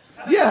eggy.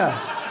 Yeah.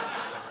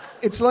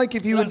 It's like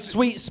if you That would,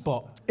 sweet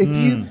spot.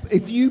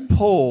 if you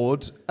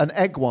poured an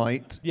egg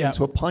white Yeah.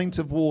 into a pint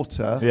of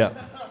water, Yeah.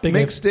 Big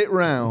mixed it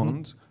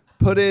round,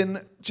 put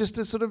in just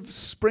a sort of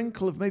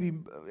sprinkle of maybe,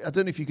 I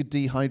don't know if you could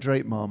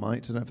dehydrate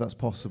Marmite, I don't know if that's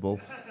possible,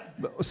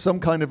 but some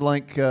kind of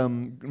like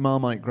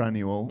Marmite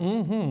granule.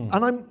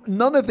 Mm-hmm. And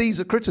none of these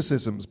are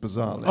criticisms,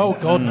 bizarrely. Oh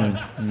God, no.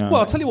 No.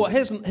 Well, I'll tell you what.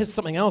 Here's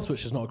something else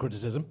which is not a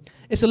criticism.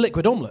 It's a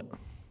liquid omelette.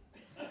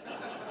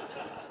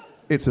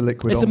 It's a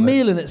liquid It's a omelette.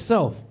 meal in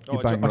itself.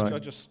 You're bang right. I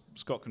just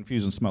got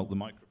confused and smelt the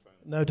microphone.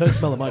 No, don't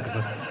smell the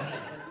microphone.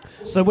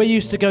 So we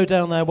used to go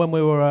down there when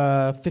we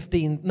were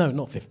 15. No,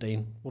 not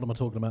 15. What am I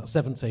talking about?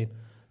 17.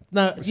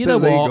 No, you Still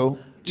know what? legal.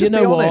 You Just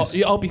know be what?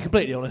 honest. I'll be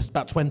completely honest.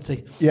 About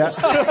 20. Yeah.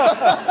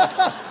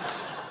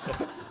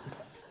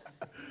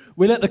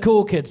 We let the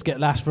cool kids get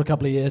lashed for a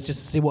couple of years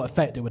just to see what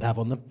effect it would have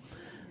on them.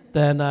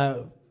 Then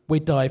we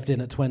dived in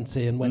at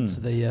 20 and went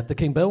to the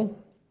King Bill.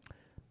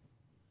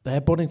 They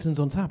had Boddingtons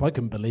on tap. I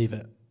couldn't believe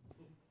it.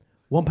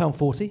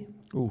 £1.40.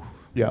 Ooh.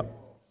 Yeah.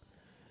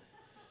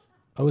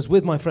 I was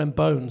with my friend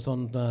Bones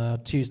on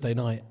Tuesday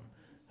night,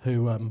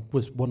 who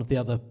was one of the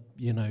other,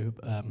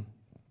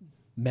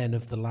 men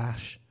of the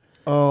lash.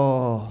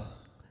 Oh.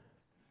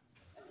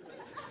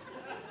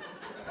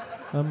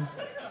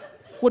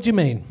 What do you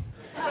mean?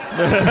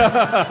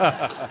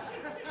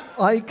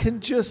 I can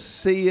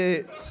just see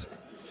it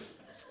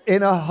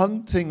in a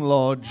hunting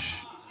lodge,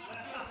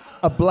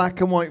 a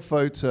black and white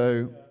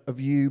photo of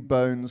you,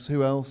 Bones.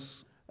 Who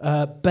else?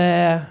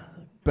 Bear,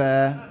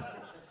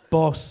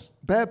 Boss,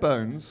 Bare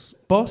Bones.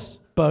 Boss,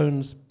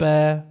 Bones,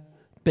 Bear,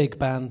 Big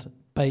Band,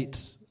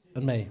 Bates,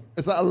 and me.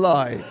 Is that a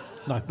lie?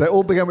 No. They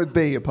all began with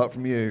B apart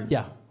from you.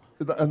 Yeah.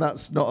 And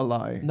that's not a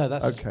lie. No,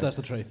 that's okay. that's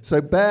the truth. So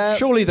Bear.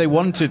 Surely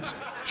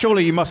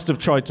you must have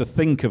tried to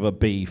think of a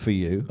B for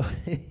you.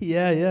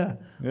 Yeah. Yeah.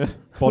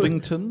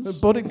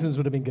 Boddingtons? Boddingtons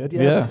would have been good,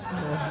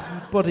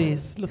 yeah.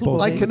 Bodies,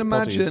 little I bodies. can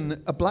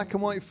imagine a black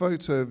and white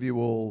photo of you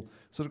all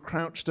sort of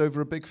crouched over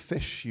a big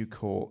fish you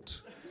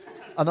caught.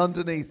 And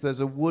underneath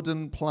there's a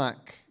wooden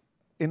plaque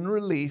in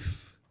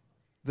relief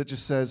that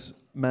just says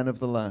Men of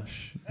the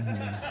Lash.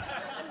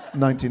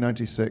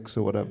 1996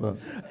 or whatever.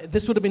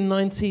 This would have been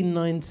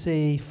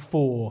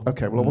 1994.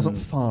 Okay, well I wasn't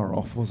far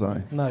off, was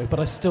I? No, but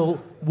I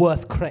still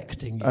worth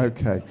correcting you.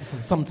 Okay.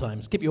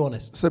 Sometimes, keep you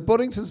honest. So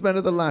Boddington's Men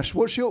of the Lash.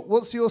 What's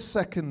your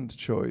second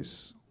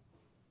choice?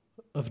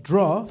 Of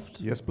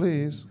draft, Yes,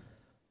 please.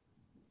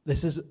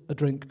 this is a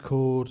drink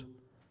called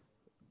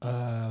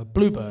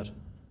Bluebird.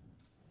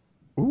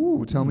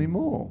 Ooh, tell me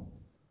more.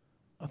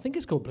 I think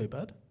it's called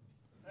Bluebird.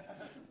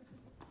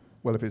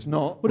 Well, if it's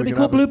not, Would it we're be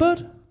gonna called have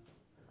Bluebird?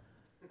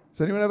 Has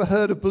anyone ever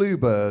heard of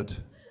Bluebird?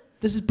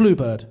 This is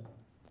Bluebird.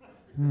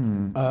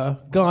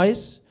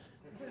 Guys,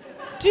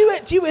 do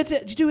you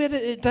edit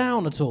it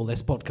down at all,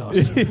 this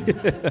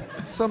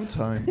podcast?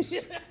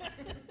 Sometimes.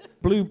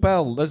 Blue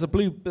Bell. There's a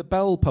Blue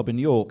Bell pub in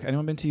York.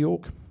 Anyone been to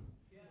York?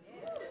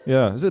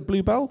 Yeah. Is it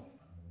Blue Bell?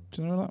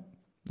 Do you know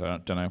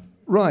that? Don't know.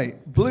 Right,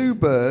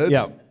 Bluebird.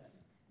 Yeah.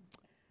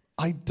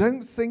 I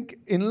don't think,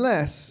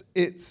 unless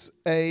it's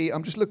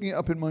I'm just looking it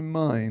up in my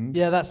mind.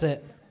 Yeah, that's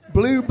it.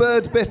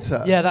 Bluebird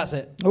Bitter. Yeah, that's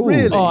it. Ooh.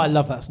 Really? Oh, I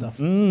love that stuff.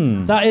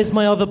 That's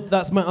my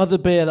other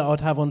beer that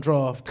I'd have on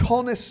draft.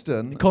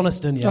 Coniston.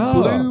 Yeah.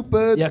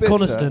 Bluebird Yeah, Bitter.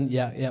 Coniston.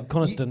 Yeah,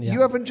 Coniston. Yeah.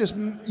 You haven't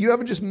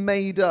just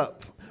made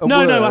up a No,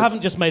 word. I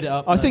haven't just made it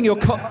up. I think you're...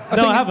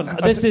 I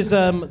haven't. This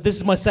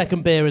is my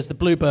second beer. Is the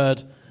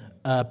Bluebird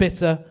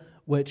Bitter,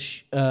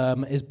 which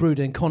is brewed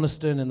in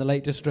Coniston in the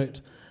Lake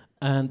District,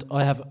 and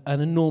I have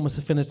an enormous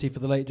affinity for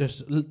the Lake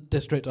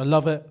District. I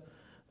love it.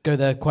 Go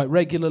there quite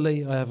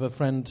regularly. I have a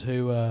friend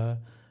who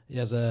he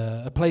has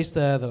a place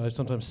there that I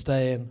sometimes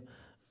stay in,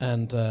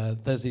 and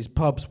there's these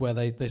pubs where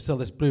they sell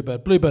this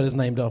Bluebird. Bluebird is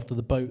named after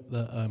the boat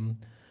that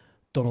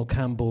Donald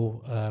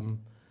Campbell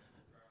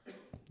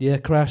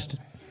crashed.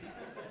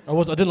 I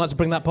didn't like to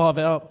bring that part of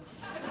it up.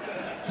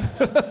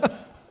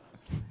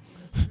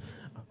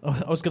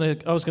 I was gonna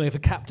go for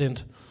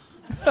captained,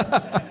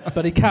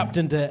 but he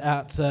captained it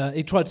at.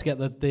 He tried to get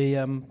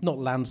the not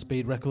land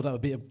speed record.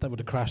 That would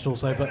have crashed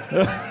also, but.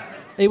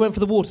 He went for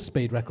the water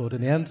speed record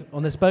in the end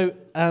on this boat,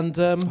 and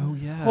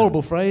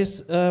horrible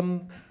phrase.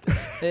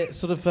 It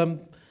sort of, it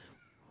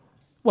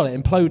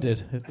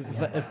imploded.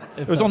 If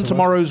It was on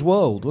Tomorrow's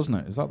World, wasn't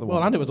it? Is that the one?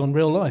 Well, and it was on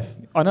Real Life.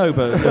 I know,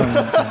 but...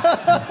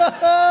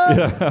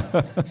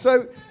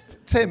 So,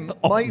 Tim,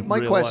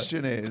 my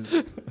question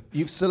is,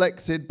 you've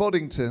selected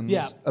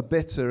Boddington's, a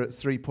bitter at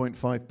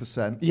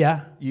 3.5%.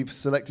 Yeah. You've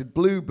selected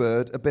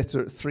Bluebird, a bitter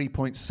at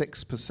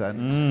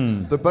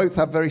 3.6%. They both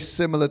have very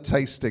similar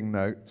tasting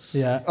notes.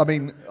 Yeah. I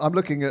mean, I'm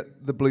looking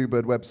at the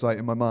Bluebird website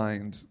in my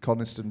mind,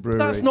 Coniston Brewery.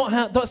 That's not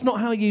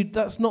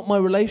my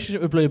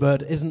relationship with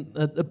Bluebird. Isn't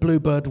a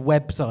Bluebird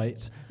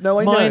website. No,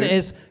 I know. Mine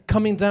is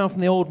coming down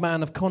from the old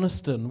man of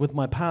Coniston with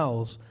my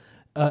pals,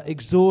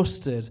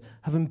 exhausted,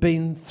 having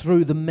been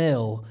through the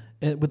mill.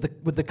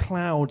 With the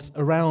clouds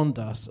around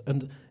us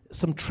and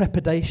some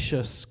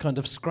trepidatious kind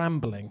of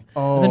scrambling.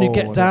 And then you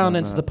get down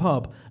into the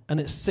pub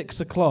and it's 6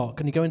 o'clock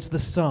and you go into the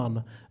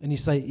sun and you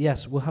say,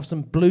 yes, we'll have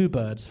some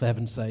Bluebirds for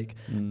heaven's sake.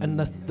 And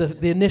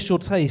the initial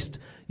taste,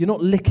 you're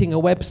not licking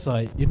a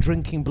website, you're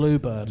drinking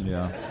Bluebird.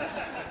 Yeah.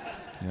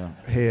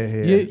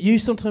 Here. You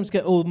sometimes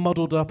get all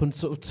muddled up and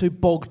sort of too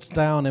bogged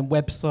down in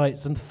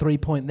websites and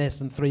 3-point this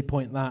and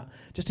 3-point that.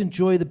 Just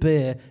enjoy the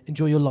beer,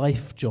 enjoy your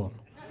life, John.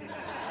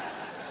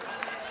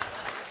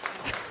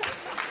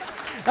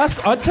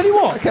 I'll tell you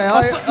what. Okay,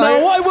 what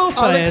I will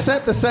say I'll is...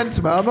 accept the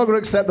sentiment. I'm not going to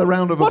accept the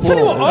round of applause. I'll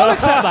tell you what, I'll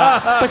accept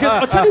that. Because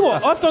I'll tell you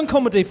what, I've done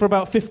comedy for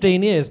about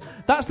 15 years.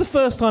 That's the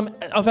first time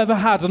I've ever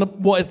had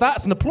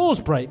that's an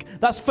applause break.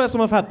 That's the first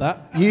time I've had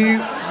that.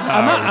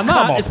 And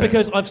that is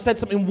because I've said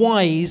something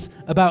wise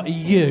about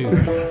you.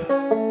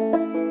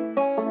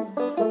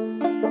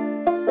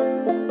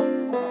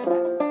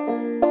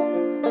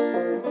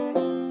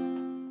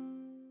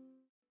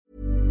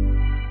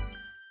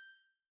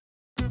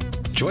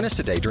 Join us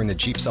today during the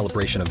Jeep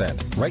Celebration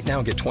event. Right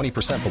now, get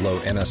 20% below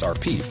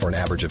MSRP for an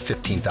average of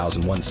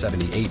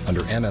 $15,178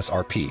 under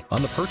MSRP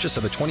on the purchase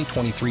of a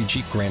 2023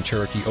 Jeep Grand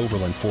Cherokee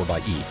Overland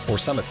 4xE or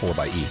Summit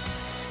 4xE.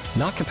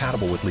 Not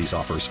compatible with lease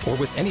offers or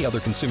with any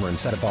other consumer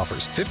incentive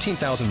offers.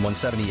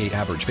 $15,178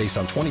 average based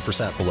on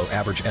 20% below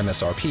average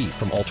MSRP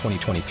from all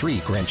 2023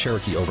 Grand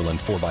Cherokee Overland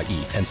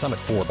 4xE and Summit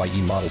 4xE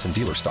models in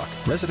dealer stock.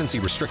 Residency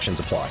restrictions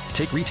apply.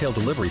 Take retail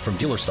delivery from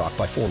dealer stock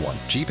by 4/1.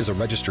 Jeep is a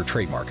registered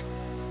trademark.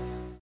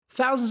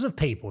 Thousands of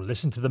people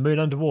listen to The Moon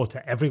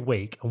Underwater every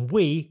week, and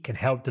we can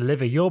help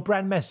deliver your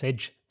brand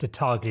message to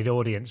targeted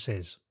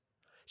audiences.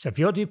 So if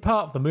you're to be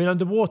part of The Moon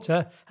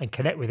Underwater and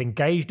connect with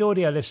engaged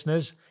audio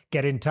listeners,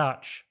 get in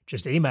touch.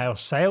 Just email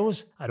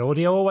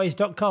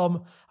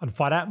sales@audioalways.com and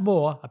find out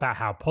more about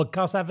how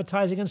podcast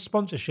advertising and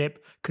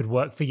sponsorship could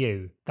work for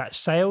you. That's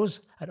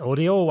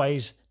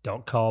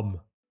sales@audioalways.com.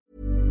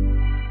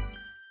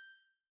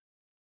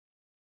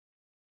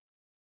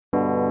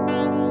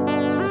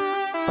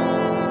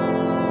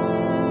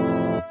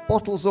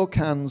 Bottles or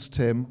cans,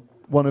 Tim?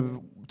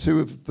 Two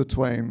of the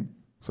twain.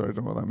 Sorry, I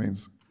don't know what that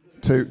means.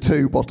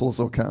 Two bottles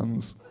or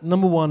cans.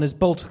 Number one is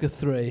Baltica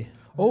 3.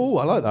 Oh,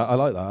 I like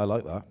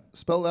that.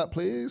 Spell that,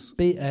 please.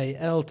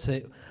 BALT.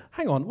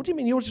 Hang on, what do you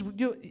mean?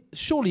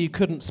 Surely you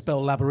couldn't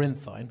spell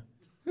labyrinthine.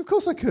 Of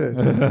course I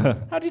could.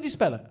 How did you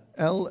spell it?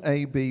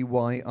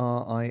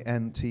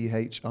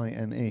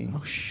 LABYRINTHINE.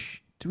 Oh,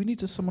 shh. Do we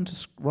need someone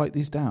to write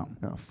these down?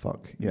 Oh,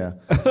 fuck, yeah.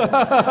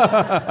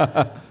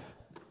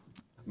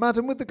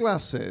 Madam with the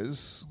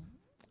glasses,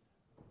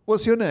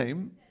 what's your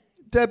name?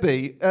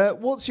 Debbie.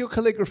 What's your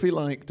calligraphy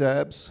like,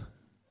 Debs?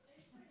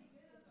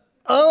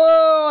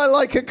 Oh, I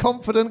like a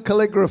confident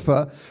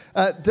calligrapher.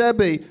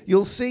 Debbie,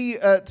 you'll see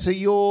to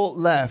your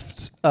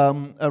left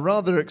a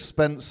rather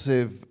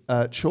expensive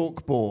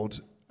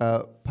chalkboard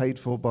paid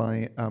for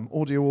by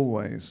Audio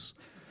Always.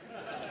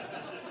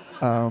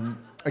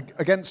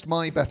 Against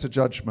my better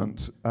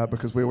judgment,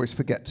 because we always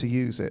forget to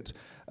use it.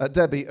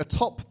 Debbie,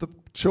 atop the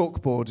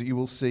chalkboard you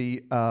will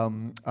see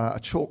a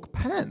chalk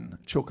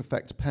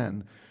effect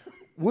pen.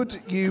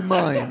 Would you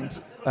mind,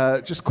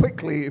 just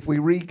quickly, if we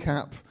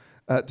recap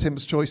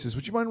Tim's choices,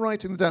 would you mind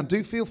writing them down?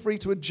 Do feel free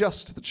to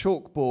adjust the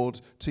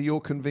chalkboard to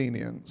your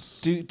convenience.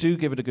 Do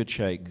give it a good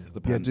shake,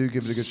 the pen. Yeah, do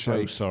give it a good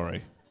shake. So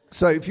sorry.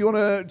 So if you want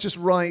to just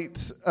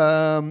write,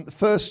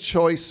 first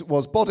choice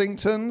was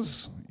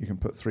Boddington's. You can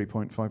put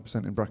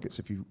 3.5% in brackets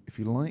if you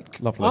like.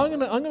 Lovely. I'm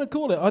gonna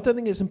call it. I don't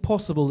think it's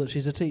impossible that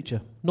she's a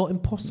teacher. Not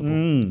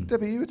impossible.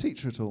 Debbie, are you a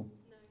teacher at all?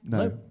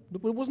 No.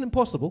 It wasn't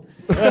impossible.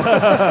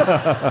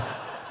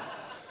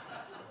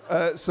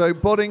 So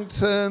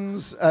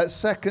Boddington's.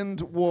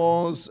 Second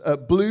was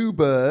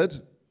Bluebird.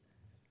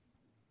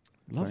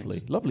 Lovely.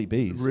 Thanks. Lovely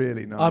bees.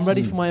 Really nice. I'm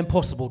ready for my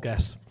impossible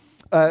guess.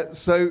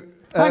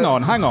 Hang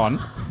on.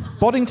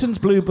 Boddington's,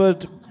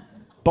 Bluebird,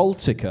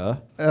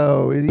 Baltica.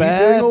 Oh, are you Bare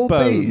doing all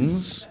Bones.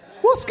 bees?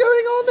 What's going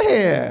on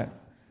here?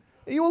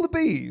 Are you all the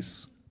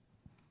bees?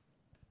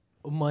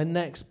 My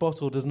next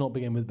bottle does not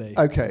begin with B.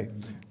 Okay.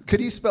 Could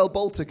you spell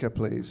Baltica,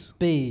 please?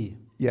 B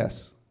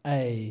Yes.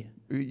 A.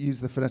 Use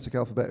the phonetic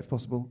alphabet if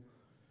possible.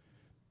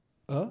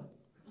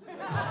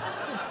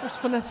 What's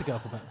phonetic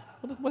alphabet?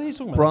 What are you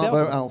talking about? Is it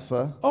Bravo,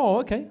 alphabet? Alpha. Oh,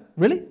 okay.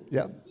 Really?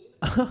 Yep.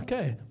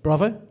 Okay.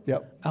 Bravo.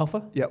 Yep.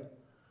 Alpha. Yep.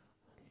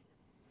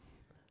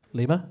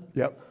 Lima.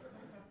 Yep.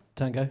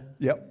 Tango.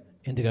 Yep.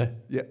 Indigo.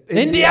 Yep.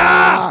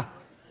 India!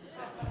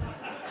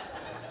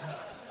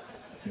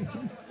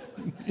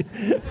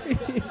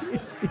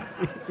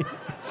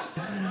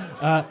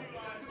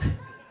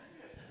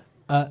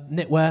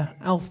 Knitwear.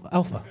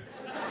 Alpha.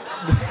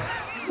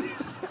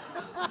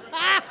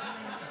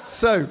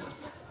 So,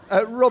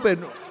 Robin,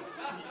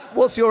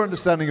 what's your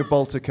understanding of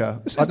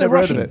Baltica? I've never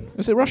heard of it.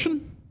 Is it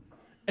Russian?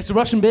 It's a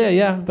Russian beer,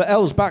 yeah. The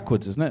L's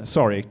backwards, isn't it?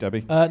 Sorry,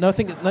 Debbie. No, I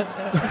think no,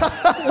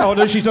 Oh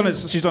no, she's done it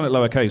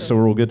lowercase, so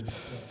we're all good.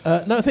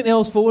 no, I think the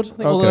L's forward. I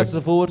think all the Okay. letters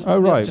are forward.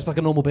 Oh, Yeah, right. just like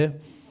a normal beer.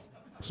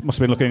 Must have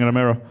been looking in a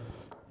mirror.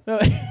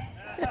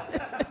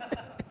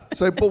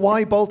 So, but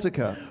why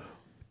Baltica?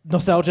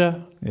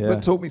 Nostalgia. Yeah.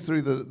 But talk me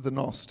through the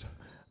Nost.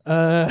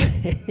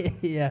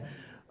 Yeah.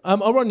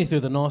 I'll run you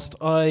through the Nost.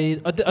 I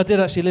did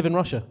actually live in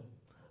Russia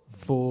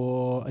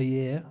for a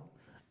year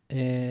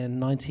in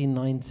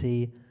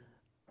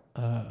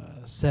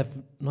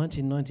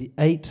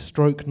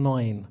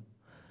 1998/9,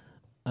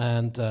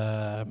 and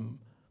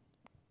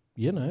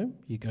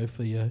you go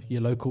for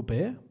your local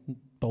beer,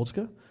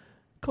 Baltica.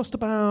 Cost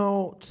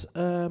about,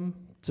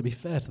 to be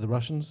fair to the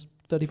Russians,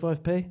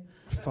 35p.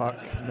 Fuck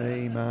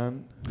me,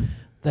 man.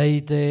 They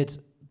did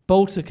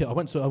Baltica. I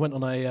went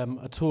on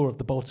a tour of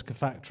the Baltica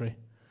factory.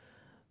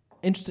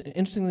 Interesting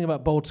thing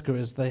about Baltica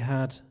is they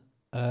had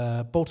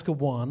Baltica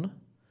 1,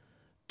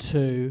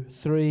 2,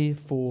 3,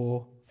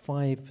 4,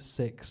 5,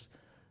 6,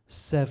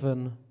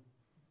 7.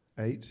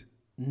 8.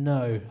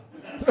 No.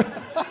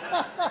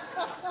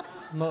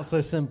 Not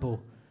so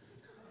simple.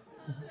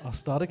 I'll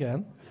start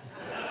again.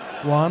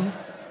 1,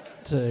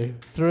 2,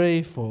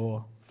 3,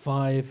 4,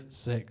 5,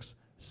 6,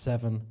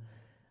 7,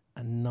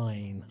 and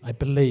 9, I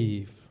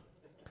believe.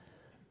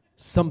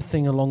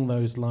 Something along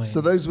those lines.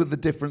 So those were the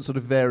different sort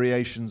of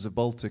variations of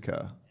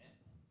Baltica.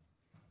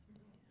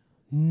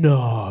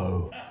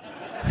 No.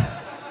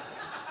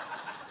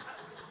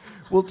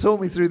 Well, talk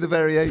me through the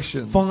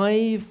variations.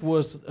 5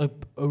 was a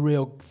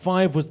real.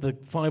 5 was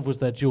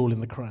their jewel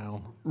in the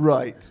crown.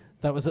 Right.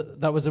 That was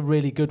a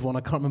really good one.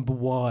 I can't remember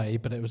why,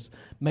 but it was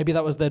maybe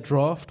that was their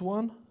draft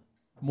one.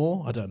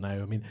 More, I don't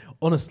know. I mean,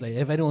 honestly,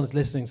 if anyone's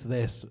listening to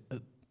this,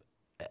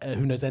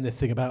 who knows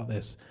anything about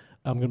this,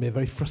 I'm going to be a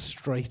very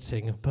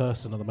frustrating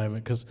person at the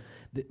moment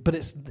but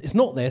it's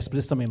not this, but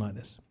it's something like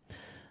this.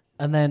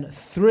 And then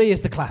 3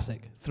 is the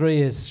classic.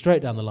 3 is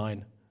straight down the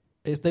line.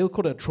 They all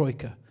call it a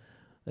troika.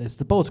 It's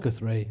the Baltica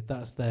 3.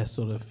 That's their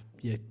sort of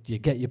you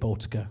get your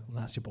Baltica, and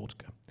that's your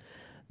Baltica.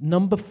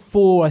 Number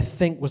 4, I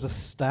think, was a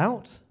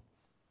stout.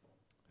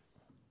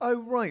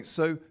 Oh, right.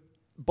 So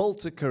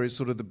Baltica is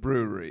sort of the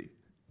brewery.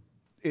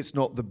 It's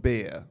not the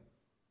beer.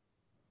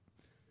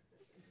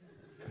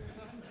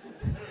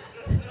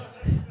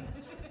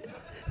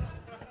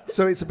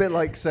 So it's a bit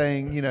like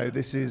saying,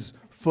 this is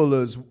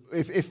Fuller's.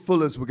 If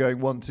Fuller's were going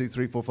 1, 2,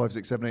 3, 4, 5,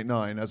 6, 7, 8,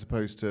 9, as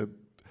opposed to,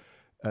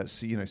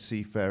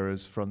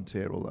 Seafarers,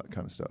 Frontier, all that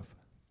kind of stuff.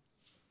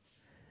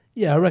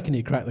 Yeah, I reckon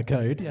you cracked the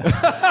code. Yeah.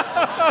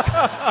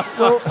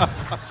 Well,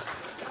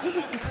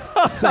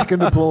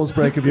 second applause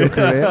break of your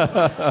career.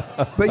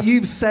 But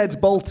you've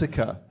said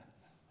Baltica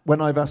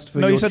when I've asked for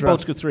your No, you said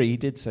draft. Baltica 3. He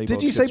did say Baltica 3.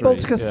 Did you say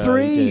Baltica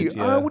 3? Yeah, he did,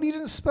 yeah. Oh, well, you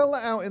didn't spell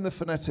that out in the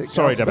phonetic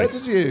Sorry, alphabet,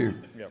 Debbie. did you?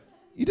 Yep.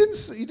 You didn't.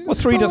 Well, 3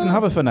 spell doesn't out-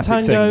 have a phonetic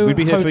Tango, thing. We'd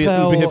be here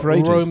Hotel, for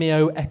ages.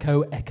 Romeo,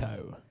 Echo,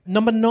 Echo.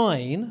 Number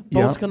 9,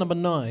 Yeah. Baltica number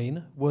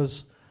 9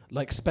 was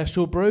like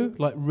special brew,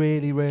 like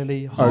really,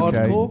 really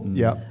hardcore. Okay.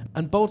 Yeah.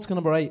 And Baltica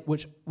number 8,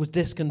 which was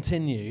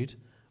discontinued,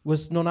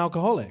 was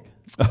non-alcoholic.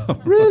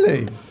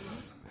 Really?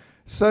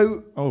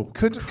 So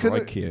could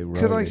crikey, I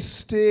O'Reilly.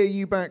 steer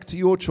you back to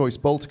your choice,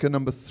 Baltica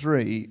number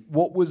 3?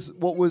 What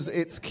was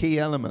its key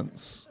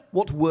elements?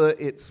 What were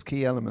its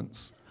key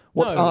elements?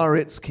 What No. are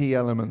its key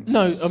elements?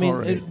 No, I mean,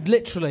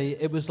 Sorry.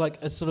 it was like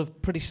a sort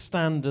of pretty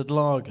standard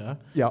lager.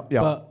 Yeah,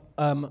 yeah.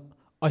 But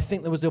I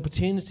think there was the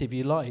opportunity, if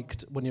you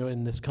liked, when you're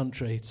in this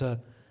country, to,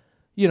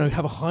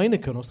 have a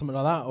Heineken or something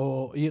like that,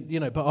 or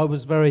But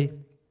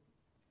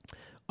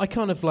I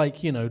kind of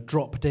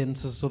dropped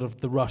into sort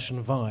of the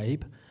Russian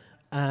vibe,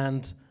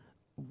 and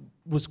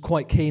was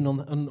quite keen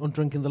on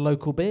drinking the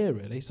local beer,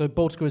 really. So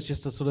Baltica is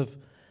just a sort of,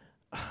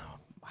 I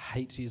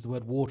hate to use the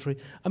word watery.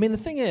 I mean, the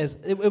thing is,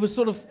 it was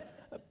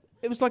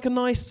like a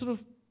nice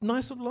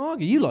little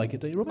lager. You like it,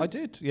 don't you, Robin? I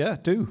did, yeah,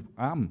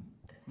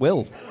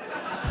 will.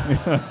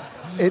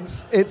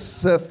 It's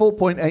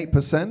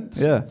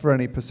 4.8% for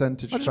any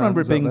percentage. I just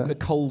remember it being there. a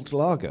cold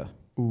lager.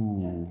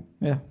 Ooh.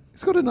 Yeah.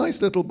 It's got a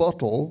nice little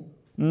bottle.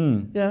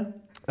 Yeah.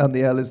 And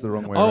the L is the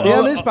wrong way Oh, around. The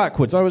L is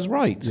backwards, I was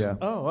right. Yeah.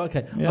 Oh,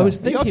 okay. Yeah. I was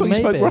thinking I thought you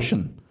maybe... spoke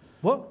Russian.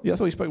 What? Yeah, I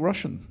thought you spoke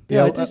Russian.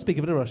 Yeah, I do speak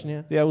a bit of Russian,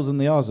 yeah. The L's and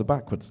the R's are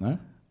backwards, no?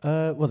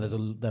 Well,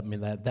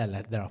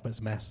 their alphabet's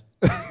a mess.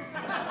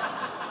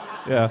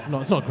 Yeah. It's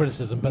not a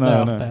criticism, but their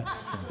alphabet.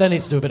 They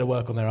need to do a bit of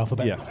work on their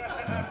alphabet.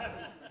 Yeah.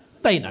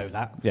 They know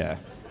that. Yeah.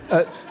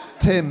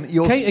 Tim,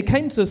 It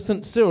came to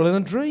St. Cyril in a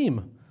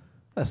dream.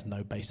 That's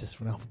no basis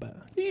for an alphabet.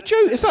 Are you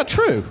joking? Is that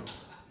true?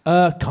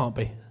 Can't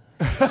be.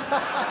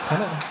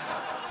 Can it?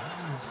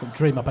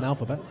 Dream up an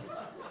alphabet.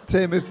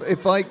 Tim,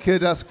 if I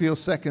could ask for your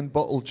second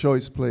bottle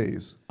choice,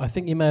 please. I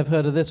think you may have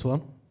heard of this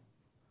one.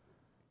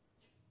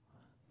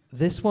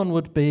 This one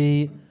would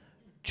be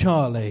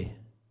Charlie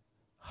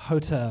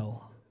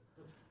Hotel.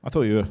 I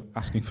thought you were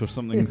asking for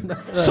something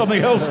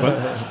something else.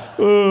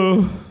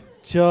 But,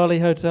 Charlie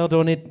Hotel.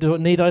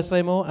 Need I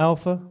say more?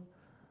 Alpha.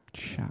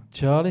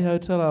 Charlie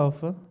Hotel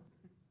Alpha.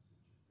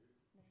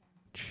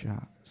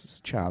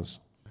 Chaz.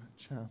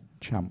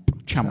 Champ.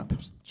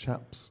 Chaps.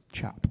 Chap.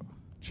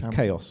 Champ.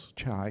 Chaos.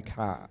 Chaos.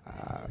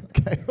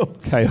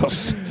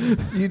 Chaos.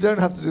 You don't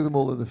have to do them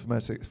all in the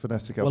phonetic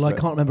alphabet. Well, I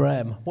can't remember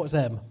M. What's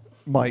M?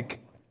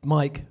 Mike.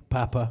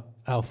 Papa,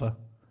 Alpha.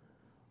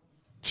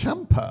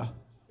 Champa.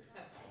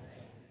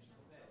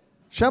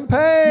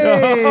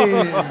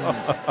 Champagne!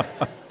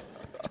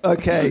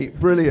 Okay,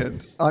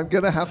 brilliant. I'm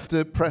going to have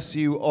to press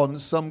you on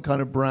some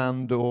kind of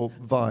brand or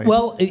vibe.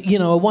 Well,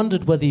 I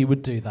wondered whether you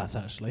would do that,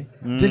 actually.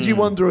 Did you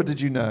wonder or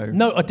did you know?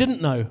 No, I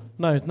didn't know.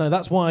 No,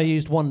 that's why I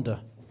used wonder.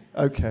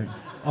 Okay.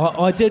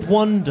 I did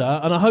wonder,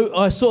 and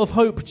I sort of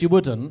hoped you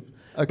wouldn't,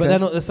 Okay. but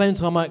then at the same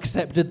time I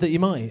accepted that you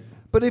might.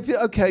 But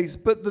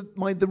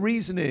the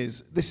reason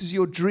is this is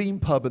your dream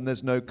pub and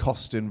there's no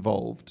cost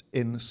involved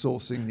in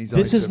sourcing these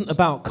items. This isn't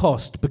about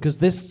cost, because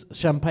this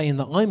champagne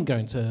that I'm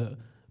going to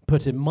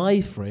put in my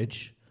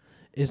fridge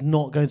is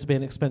not going to be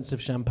an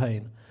expensive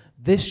champagne.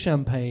 This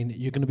champagne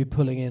you're going to be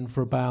pulling in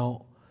for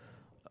about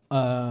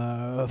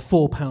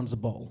 £4 a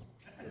bottle.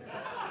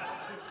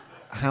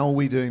 How are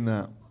we doing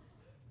that?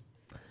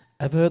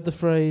 Ever heard the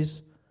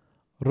phrase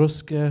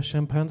 "Ruska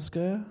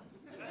Shampanskaya"?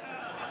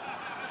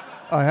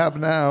 I have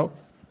now.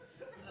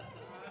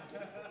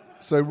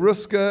 So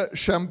Ruska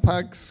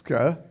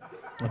Shampagska.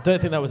 I don't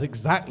think that was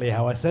exactly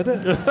how I said it.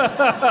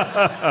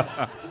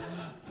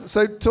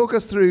 So talk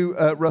us through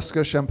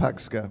Ruska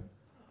Shampagska.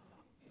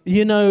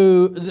 You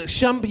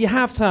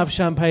have to have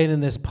champagne in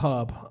this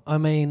pub. I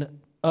mean,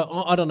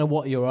 I don't know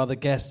what your other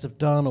guests have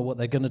done or what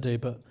they're going to do,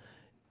 but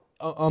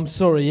I'm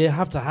sorry, you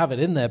have to have it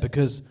in there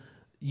because,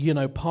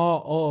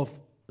 part of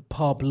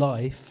pub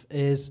life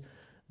is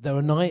there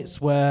are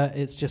nights where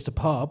it's just a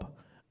pub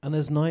and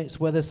there's nights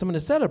where there's something to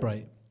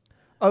celebrate.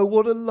 Oh,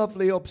 what a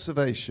lovely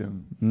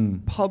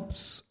observation.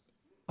 Pubs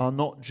are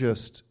not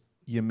just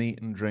your meat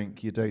and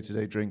drink, your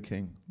day-to-day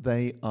drinking.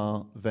 They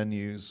are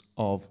venues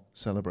of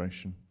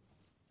celebration.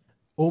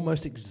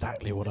 Almost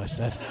exactly what I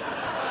said.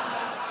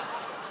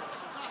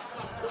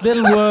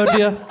 Little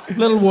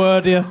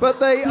wordier. But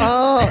they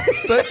are.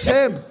 But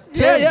Tim.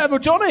 Yeah,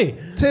 but Johnny.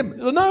 Tim.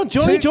 No,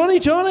 Johnny.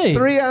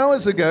 3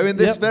 hours ago in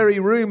this very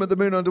room at the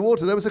Moon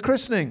Underwater, there was a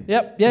christening.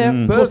 Yep, yeah.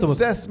 Births,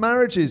 deaths,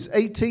 marriages,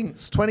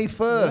 18th,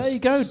 21st. There you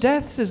go.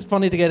 Deaths is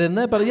funny to get in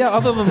there, but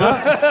other than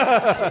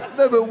that.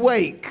 No, but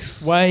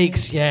wakes.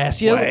 Wakes,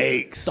 yes.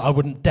 Wakes. I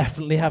wouldn't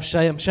definitely have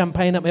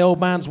champagne at my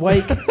old man's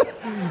wake.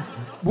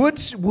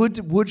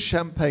 Would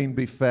champagne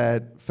be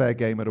fair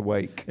game at a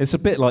wake? It's a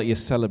bit like you're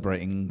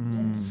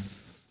celebrating.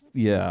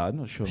 Yeah, I'm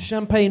not sure.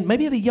 Champagne,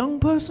 maybe at a young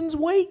person's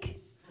wake?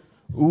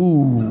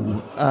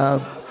 Ooh.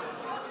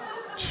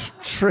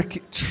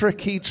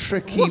 Tricky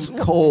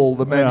call,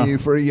 the menu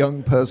for a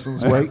young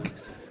person's wake.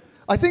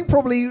 I think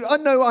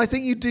I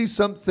think you'd do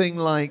something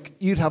like,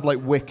 you'd have like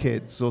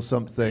Wickeds or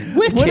something.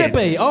 Would it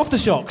be?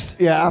 Aftershocks?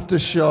 Yeah,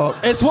 Aftershocks.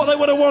 It's what they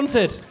would have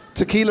wanted.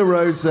 Tequila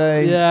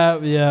rosé.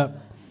 Yeah.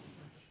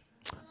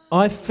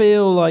 I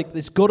feel like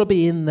it's got to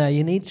be in there.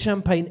 You need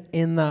champagne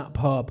in that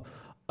pub.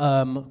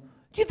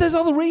 There's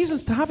other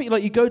reasons to have it.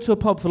 Like, you go to a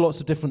pub for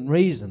lots of different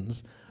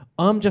reasons.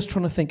 I'm just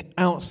trying to think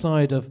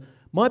outside of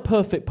my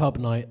perfect pub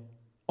night.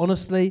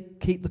 Honestly,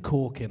 keep the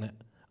cork in it.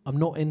 I'm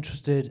not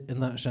interested in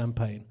that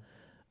champagne.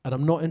 And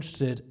I'm not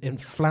interested in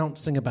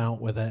flouncing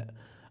about with it.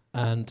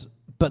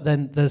 But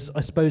then there's,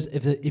 I suppose,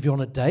 if you're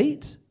on a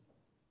date,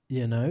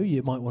 you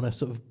might want to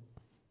sort of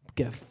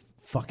get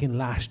fucking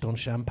lashed on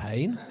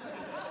champagne.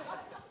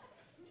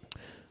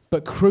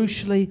 But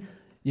crucially,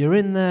 you're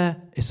in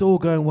there, it's all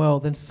going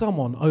well, then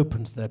someone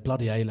opens their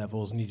bloody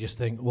A-levels and you just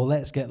think, well,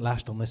 let's get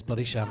lashed on this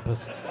bloody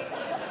champers.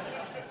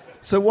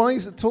 So why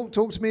is it... Talk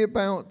to me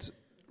about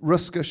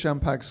Ruska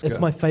Shampagska. It's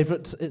my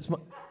favourite...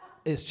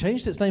 It's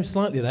changed its name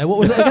slightly there. What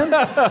was it again?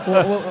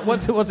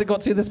 What's it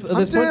got to this I'm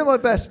this doing point? my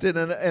best in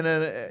an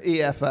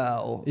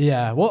EFL.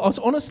 Yeah. Well,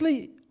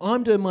 honestly,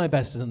 I'm doing my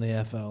best in the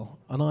EFL,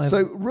 and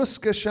So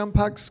Ruska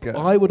Champagska.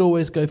 I would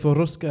always go for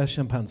Ruska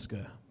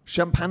Champanska.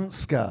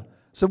 Champanska.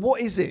 So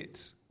what is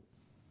it?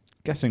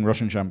 Guessing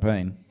Russian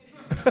champagne.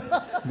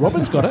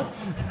 Robin's got it.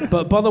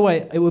 But by the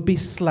way, it would be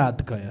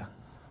Sladkaya.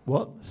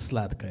 What?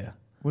 Sladkaya.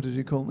 What did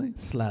you call me?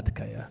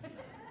 Sladkaya.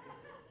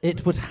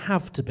 It would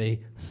have to be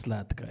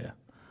Sladkaya.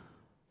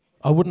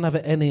 I wouldn't have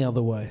it any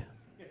other way.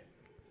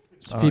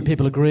 There's a few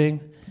people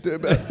agreeing.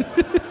 With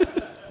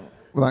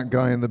that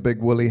guy in the big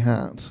woolly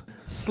hat.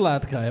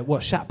 Sladkaya.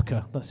 What?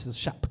 Shapka. That's the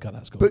Shapka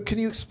that's called. But can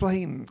you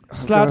explain?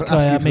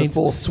 Sladkaya means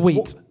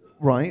sweet.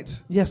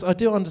 Right. Yes, I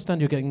do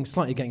understand you're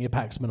slightly getting your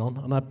Paxman on.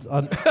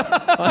 And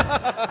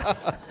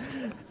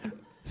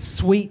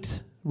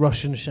sweet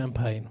Russian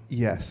champagne.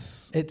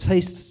 Yes. It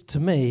tastes, to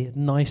me,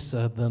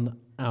 nicer than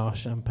our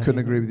champagne. Couldn't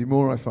agree with you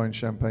more. I find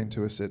champagne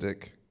too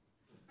acidic.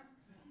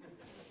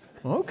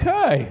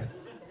 Okay.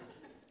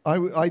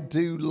 I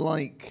do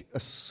like a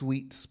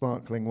sweet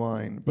sparkling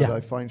wine, but Yeah.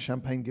 I find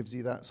champagne gives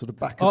you that sort of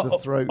back of the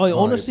throat I vibe.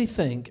 honestly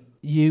think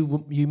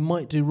you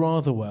might do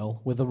rather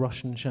well with a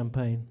Russian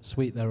champagne,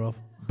 sweet thereof.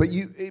 But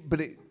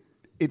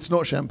it's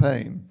not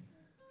champagne.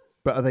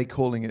 But are they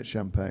calling it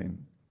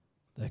champagne?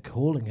 They're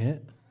calling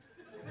it.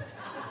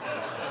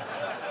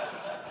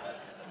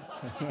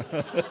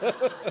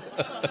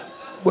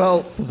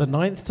 Well, For the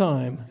 9th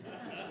time,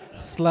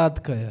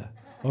 Sladkaya,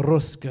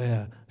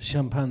 Ruskaya,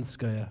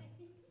 Champanskaya.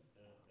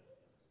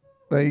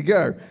 there you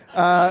go.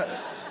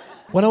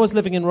 When I was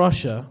living in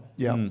Russia,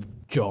 Yeah.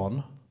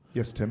 John,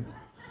 Yes, Tim.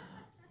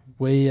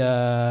 we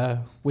had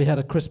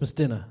a Christmas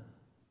dinner.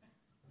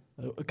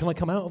 Can I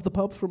come out of the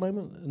pub for a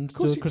moment and Of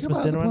course do a you Christmas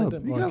can come out dinner? of the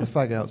pub. You can have a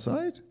fag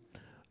outside.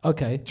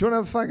 Okay. Do you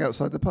want to have a fag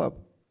outside the pub?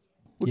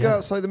 We'll go Yeah.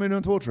 outside the Moon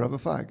and Water, have a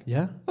fag.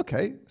 Yeah.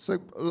 Okay, so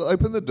I'll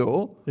open the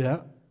door.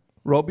 Yeah.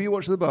 Rob, you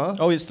watch the bar.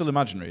 Oh, it's still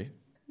imaginary.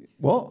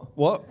 What?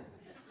 What?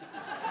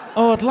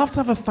 Oh, I'd love to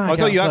have a fag. I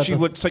thought you outside actually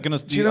the- were taking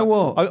us. Do you know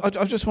what?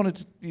 I just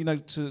wanted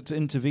to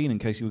intervene in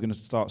case you were going to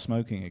start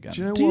smoking again.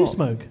 Do you know Do what? you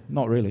smoke?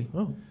 Not really.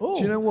 Oh.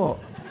 Do you know what?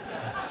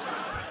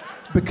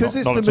 Because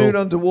Not it's the at Moon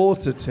all.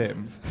 Underwater,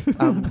 Tim,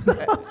 and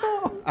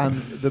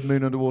the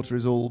Moon Underwater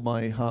is all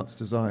my heart's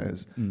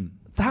desires.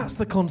 That's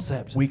the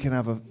concept. We can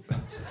have a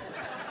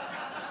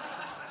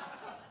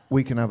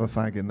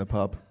fag in the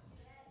pub.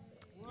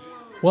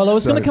 Well, I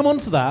was So- going to come on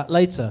to that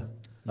later.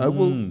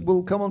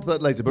 We'll come on to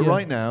that later, but Yeah.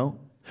 right now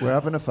we're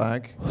having a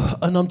fag.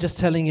 And I'm just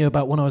telling you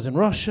about when I was in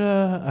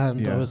Russia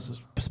and Yeah. I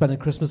was spending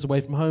Christmas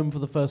away from home for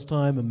the first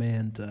time, and me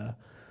and a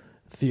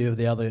few of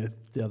the other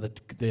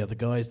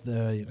guys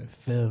there,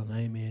 Phil and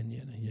Amy and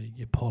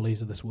your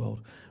Pollys of this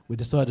world, we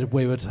decided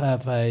we would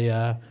have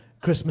a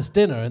Christmas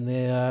dinner in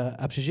the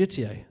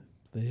общежитие.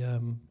 Do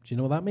you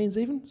know what that means?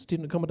 Even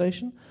student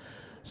accommodation.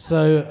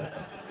 So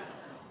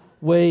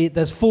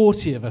there's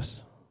 40 of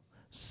us.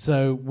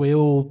 So we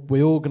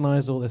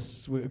organise all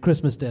this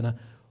Christmas dinner.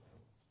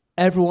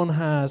 Everyone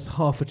has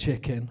half a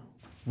chicken.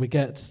 We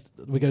go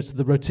to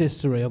the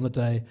rotisserie on the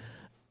day,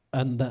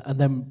 and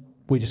then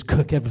we just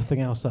cook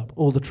everything else up,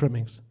 all the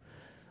trimmings.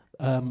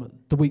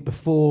 The week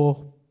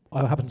before,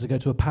 I happened to go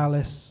to a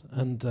palace,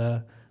 and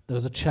there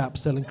was a chap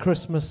selling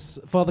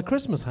Father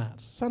Christmas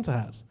hats, Santa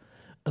hats,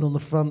 and on the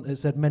front it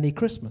said "Merry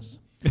Christmas."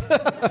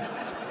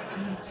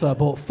 So I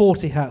bought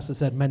 40 hats that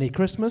said "Merry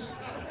Christmas."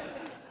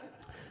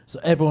 So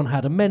everyone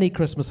had a Merry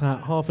Christmas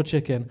hat, half a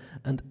chicken,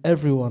 and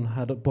everyone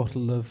had a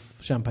bottle of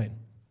champagne.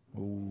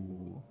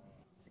 Ooh.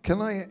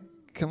 Can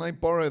I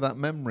borrow that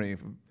memory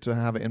to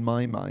have it in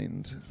my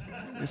mind?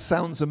 It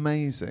sounds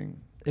amazing.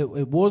 It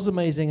was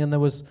amazing, and there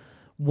was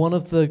one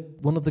of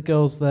the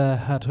girls there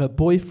had her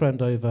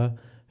boyfriend over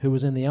who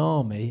was in the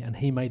army, and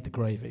he made the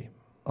gravy.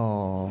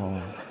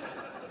 Oh.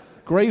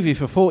 Gravy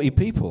for 40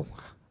 people.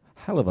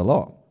 Hell of a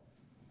lot.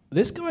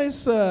 This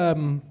guy's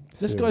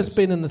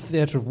been in the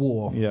theatre of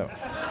war. Yeah.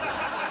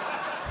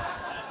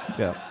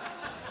 Yeah.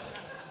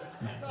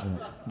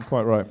 You're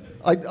quite right.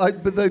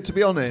 But though, to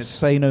be honest,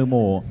 Say no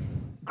more.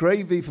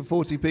 gravy for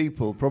 40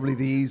 people, probably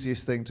the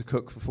easiest thing to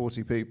cook for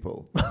 40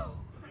 people.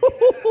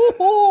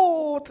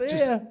 Oh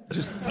dear!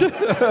 Just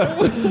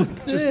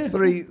Dear.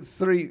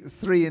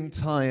 three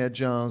entire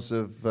jars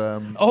of.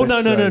 Oh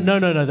no!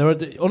 There are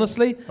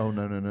honestly. Oh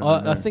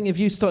no! I think if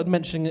you started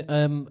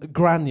mentioning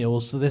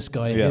granules to this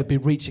guy, Yeah. he'd be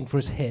reaching for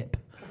his hip.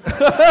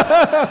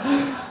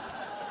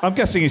 I'm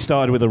guessing he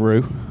started with a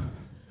roux.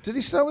 Did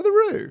he start with a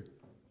roux?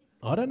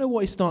 I don't know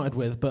what he started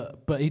with,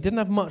 but he didn't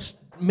have much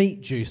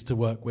meat juice to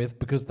work with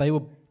because they were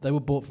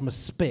bought from a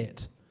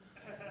spit.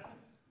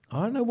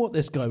 I don't know what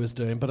this guy was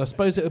doing, but I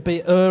suppose it would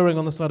be erring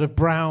on the side of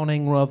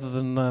browning rather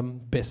than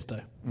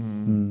Bisto.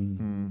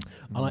 And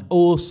I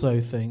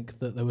also think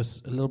that there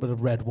was a little bit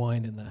of red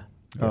wine in there.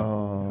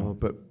 Oh,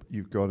 but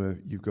you've got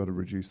to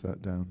reduce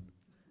that down.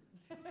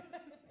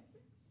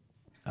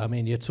 I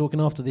mean, you're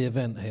talking after the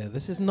event here.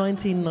 This is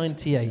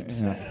 1998.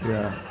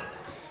 Yeah.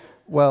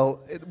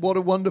 Well, what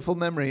a wonderful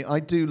memory. I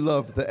do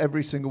love that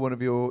every single one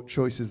of your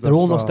choices thus They're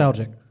all far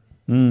nostalgic.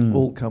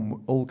 all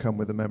come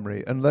with a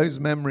memory. And those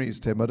memories,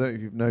 Tim, I don't know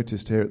if you've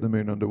noticed here at the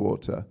Moon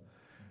Underwater,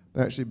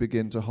 they actually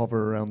begin to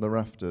hover around the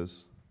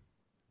rafters,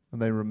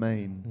 and they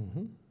remain. Mm-hmm.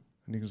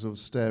 And you can sort of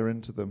stare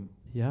into them.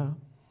 Yeah.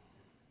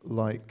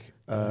 Like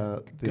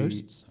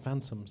ghosts,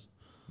 phantoms.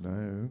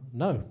 No,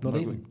 not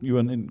even. You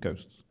weren't in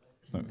Ghosts.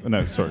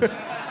 No, sorry.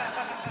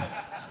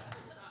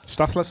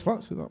 Stathless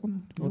Flats, is that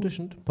one?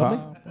 Auditioned.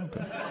 Pardon me?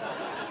 Okay.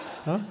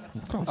 Huh?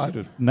 God, I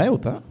just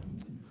nailed that.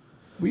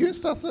 were you in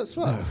Stathless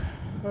Flats?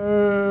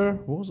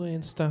 Was I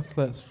in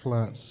Stathless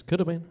Flats? Could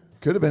have been.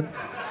 Could have been.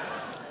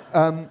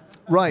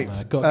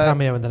 Right. Got a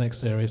cameo in the next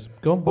series.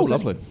 Go on. Oh,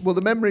 lovely. Well,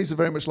 the memories are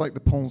very much like the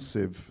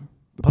pensive.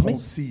 Pardon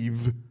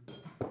me?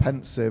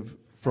 Pensive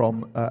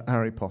from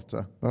Harry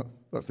Potter.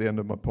 That's the end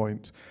of my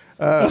point.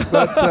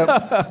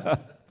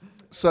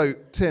 So,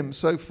 Tim,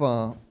 so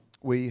far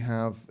we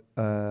have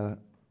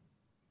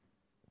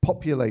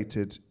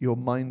populated your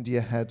Mind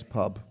Your Head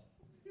pub,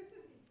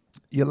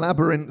 your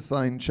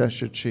labyrinthine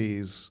Cheshire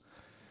cheese,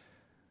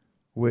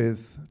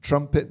 with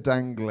trumpet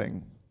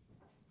dangling,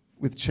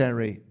 with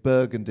cherry,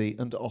 burgundy,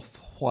 and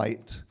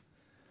off-white,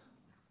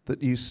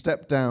 that you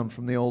step down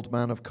from the Old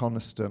Man of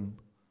Coniston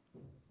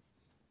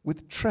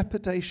with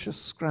trepidatious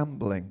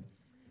scrambling.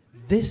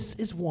 This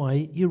is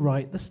why you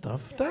write the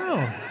stuff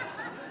down.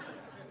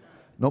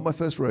 Not my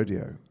first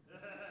rodeo.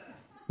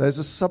 There's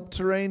a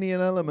subterranean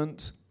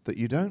element that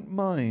you don't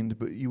mind,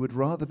 but you would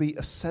rather be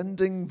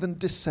ascending than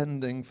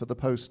descending for the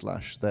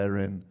postlash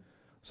therein.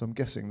 So I'm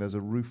guessing there's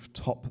a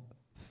rooftop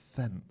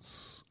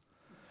thence.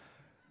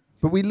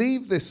 But we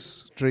leave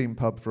this dream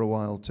pub for a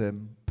while,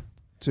 Tim,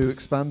 to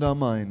expand our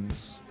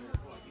minds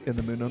in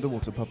the Moon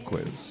Underwater pub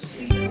quiz.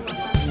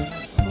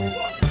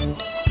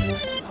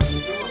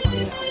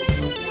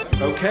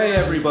 Okay,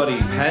 everybody,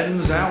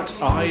 pens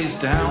out, eyes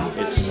down.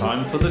 It's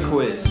time for the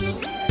quiz.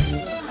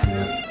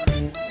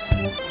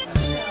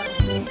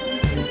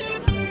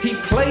 He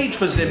played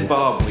for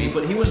Zimbabwe,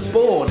 but he was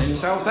born in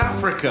South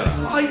Africa.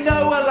 I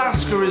know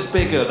Alaska is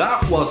bigger.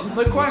 That wasn't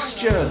the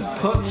question.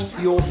 Put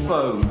your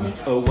phone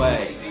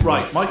away.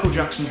 Right, Michael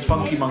Jackson's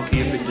Funky Monkey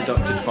have been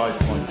deducted 5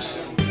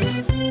 points.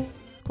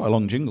 Quite a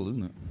long jingle,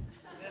 isn't it?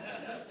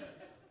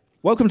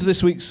 Welcome to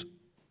this week's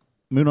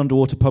Moon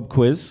Underwater pub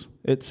quiz.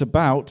 It's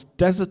about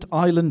desert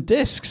island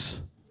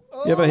discs.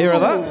 You ever hear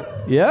of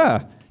that?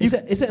 Yeah. Is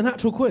it an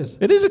actual quiz?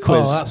 It is a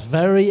quiz. Oh, that's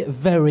very,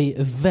 very,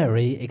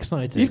 very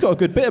exciting. You've got a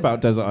good bit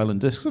about desert island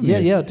discs, haven't you?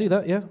 Yeah, I do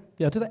that, yeah.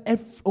 Yeah, I do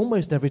that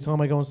almost every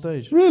time I go on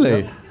stage.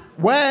 Really? Yeah.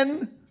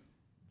 When?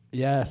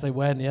 Yeah, I say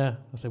when, yeah.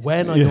 I say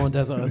when I go on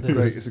desert island discs.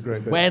 Great, it's a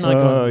great bit. When I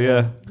go on. Oh,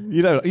 yeah.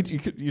 You don't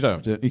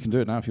have to. You can do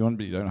it now if you want,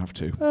 but you don't have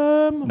to.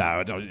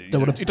 No, you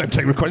don't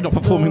take recording, not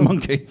performing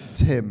monkey.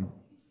 Tim,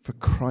 for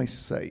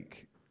Christ's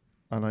sake,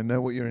 and I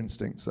know what your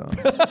instincts are,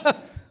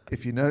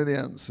 if you know the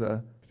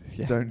answer,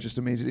 don't just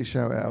immediately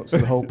shout it out so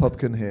the whole pub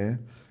can hear,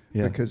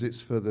 because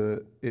it's for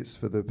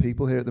the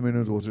people here at the Moon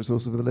Underwater. It's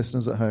also for the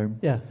listeners at home.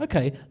 Yeah,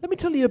 okay. Let me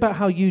tell you about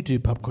how you do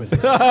pub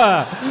quizzes.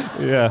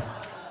 Yeah.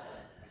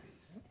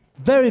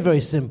 Very, very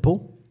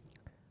simple.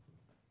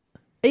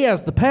 He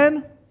has the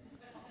pen,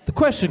 the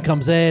question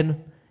comes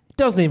in,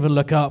 doesn't even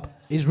look up,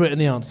 he's written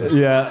the answer.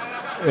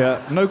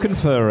 Yeah. No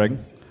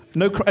conferring.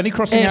 Any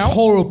crossing It's out?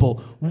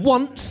 horrible.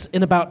 Once,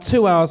 in about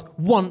 2 hours,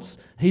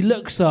 he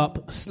looks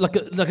up like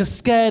a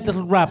scared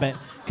little rabbit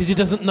because he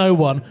doesn't know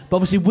one. But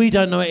obviously we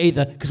don't know it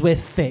either because we're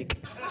thick.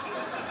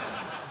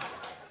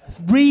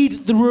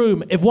 Read the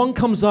room. If one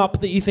comes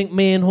up that you think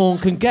me and Horn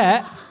can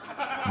get,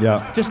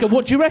 just go,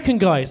 what do you reckon,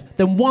 guys?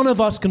 Then one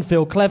of us can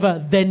feel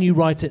clever, then you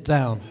write it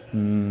down.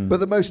 But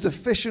the most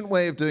efficient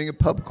way of doing a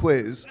pub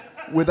quiz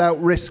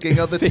without risking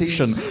other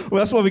teams... Well,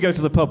 that's why we go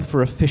to the pub,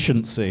 for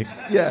efficiency.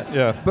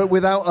 Yeah. But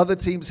without other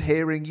teams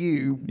hearing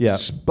you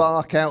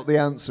spark out the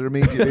answer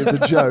immediately as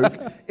a joke,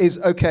 is,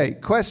 okay,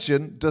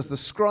 question, does the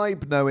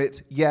scribe know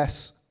it?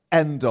 Yes,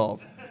 end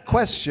of.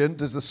 Question,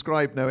 does the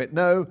scribe know it?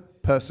 No.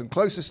 Person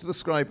closest to the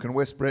scribe can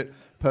whisper it.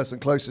 Person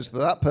closest to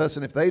that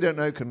person, if they don't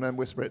know, can then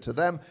whisper it to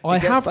them. I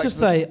have to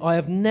say, I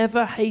have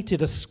never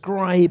hated a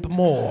scribe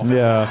more.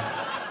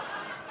 Yeah.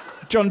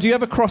 John, do you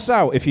ever cross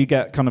out if you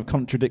get kind of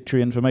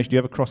contradictory information? Do you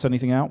ever cross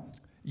anything out?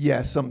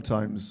 Yeah,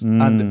 sometimes.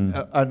 And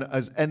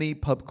as any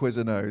pub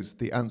quizzer knows,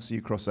 the answer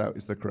you cross out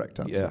is the correct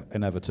answer. Yeah,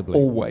 inevitably.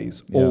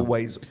 Always.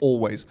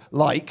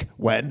 Like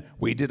when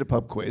we did a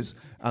pub quiz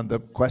and the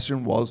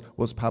question was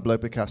Pablo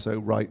Picasso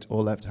right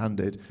or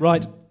left-handed?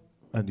 Right.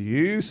 And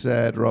you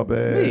said,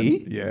 Robin...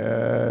 Me?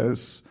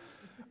 Yes.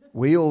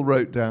 We all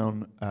wrote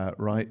down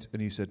right,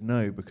 and you said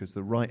no, because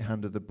the right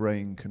hand of the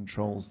brain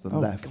controls the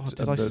left. God,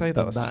 did I say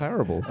that? That's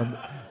terrible.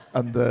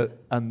 And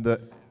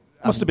the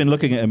Must have been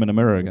looking at him in a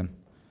mirror again.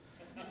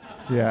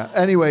 Yeah.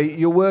 Anyway,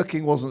 your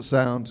working wasn't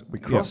sound. We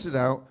crossed it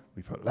out.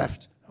 We put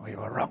left, and we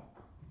were wrong.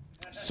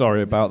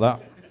 Sorry about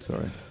that.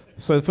 Sorry.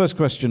 So the first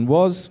question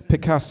was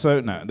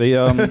Picasso. No,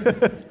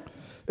 the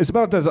it's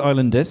about desert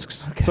island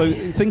discs. Okay. So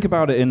think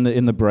about it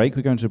in the break.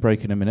 We're going to a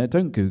break in a minute.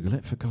 Don't Google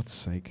it, for God's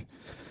sake.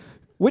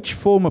 Which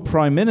former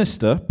Prime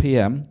Minister,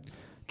 PM,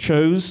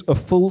 chose a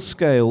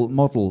full-scale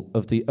model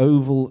of the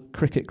oval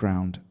cricket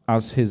ground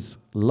as his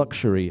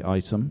luxury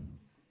item?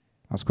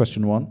 That's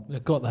question 1. I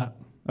got that.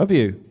 Have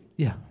you?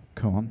 Yeah,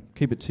 Come on,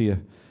 keep it to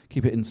you.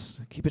 Keep it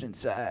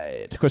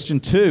inside. Question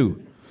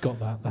 2. got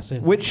that. That's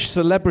it. Which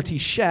celebrity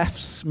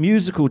chef's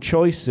musical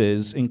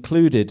choices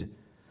included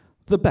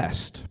The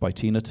Best by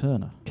Tina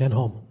Turner, Ken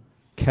Hom.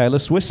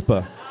 Careless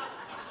Whisper?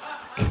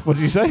 What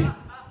did you say?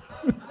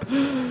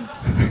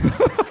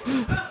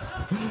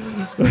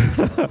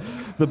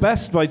 The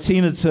Best by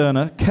Tina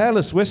Turner,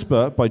 Careless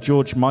Whisper by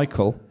George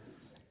Michael,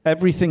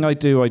 Everything I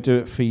Do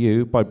It For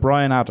You by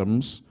Bryan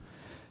Adams,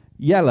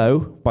 Yellow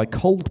by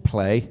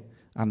Coldplay,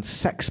 and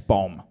Sex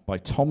Bomb by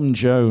Tom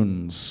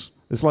Jones.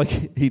 It's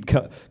like he'd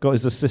got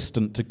his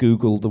assistant to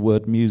Google the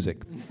word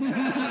music.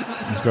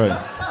 It's great.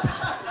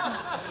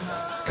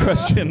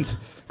 Question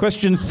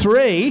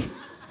three.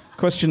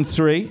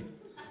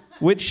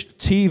 Which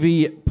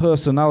TV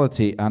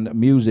personality and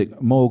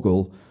music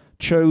mogul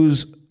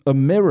chose a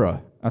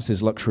mirror as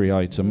his luxury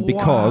item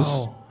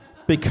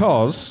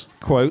because,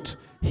 quote,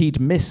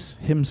 he'd miss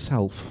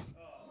himself?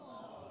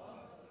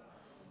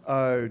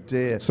 Oh,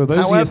 dear. So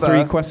those are your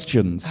 3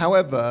 questions.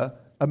 However,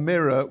 a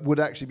mirror would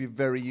actually be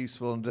very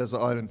useful on a desert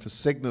island for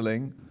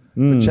signalling,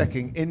 for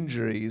checking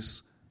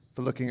injuries,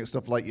 for looking at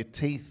stuff like your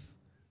teeth.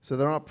 So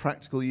there are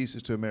practical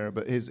uses to a mirror,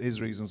 but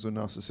his reasons were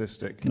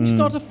narcissistic. Can you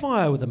start a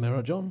fire with a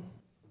mirror, John?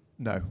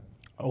 No.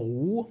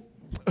 Oh.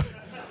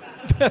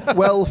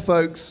 Well,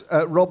 folks,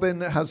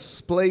 Robin has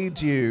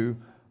splayed you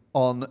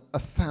on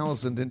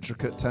 1,000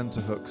 intricate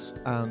tenterhooks,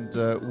 and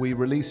we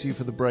release you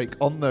for the break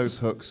on those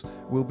hooks.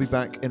 We'll be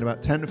back in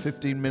about 10 or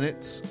 15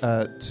 minutes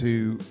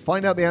to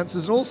find out the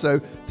answers and also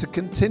to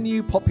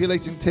continue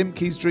populating Tim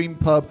Key's Dream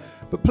Pub.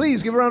 But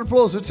please give a round of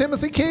applause for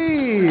Timothy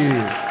Key.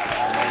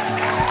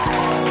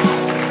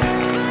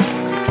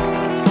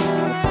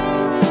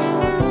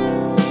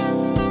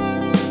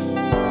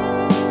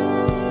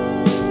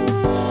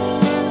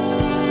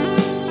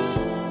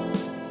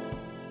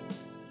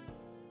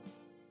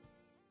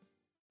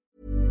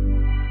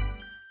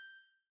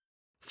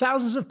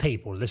 Thousands of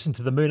people listen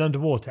to The Moon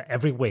Underwater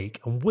every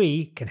week, and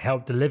we can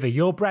help deliver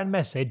your brand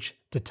message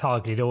to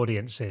targeted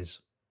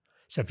audiences.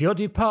 So if you want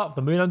to be part of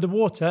The Moon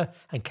Underwater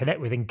and connect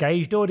with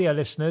engaged audio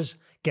listeners,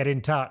 get in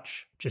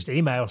touch. Just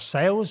email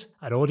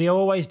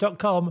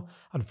sales@audioalways.com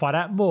and find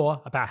out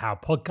more about how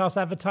podcast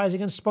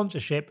advertising and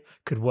sponsorship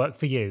could work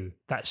for you.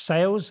 That's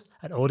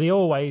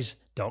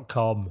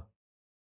sales@audioalways.com.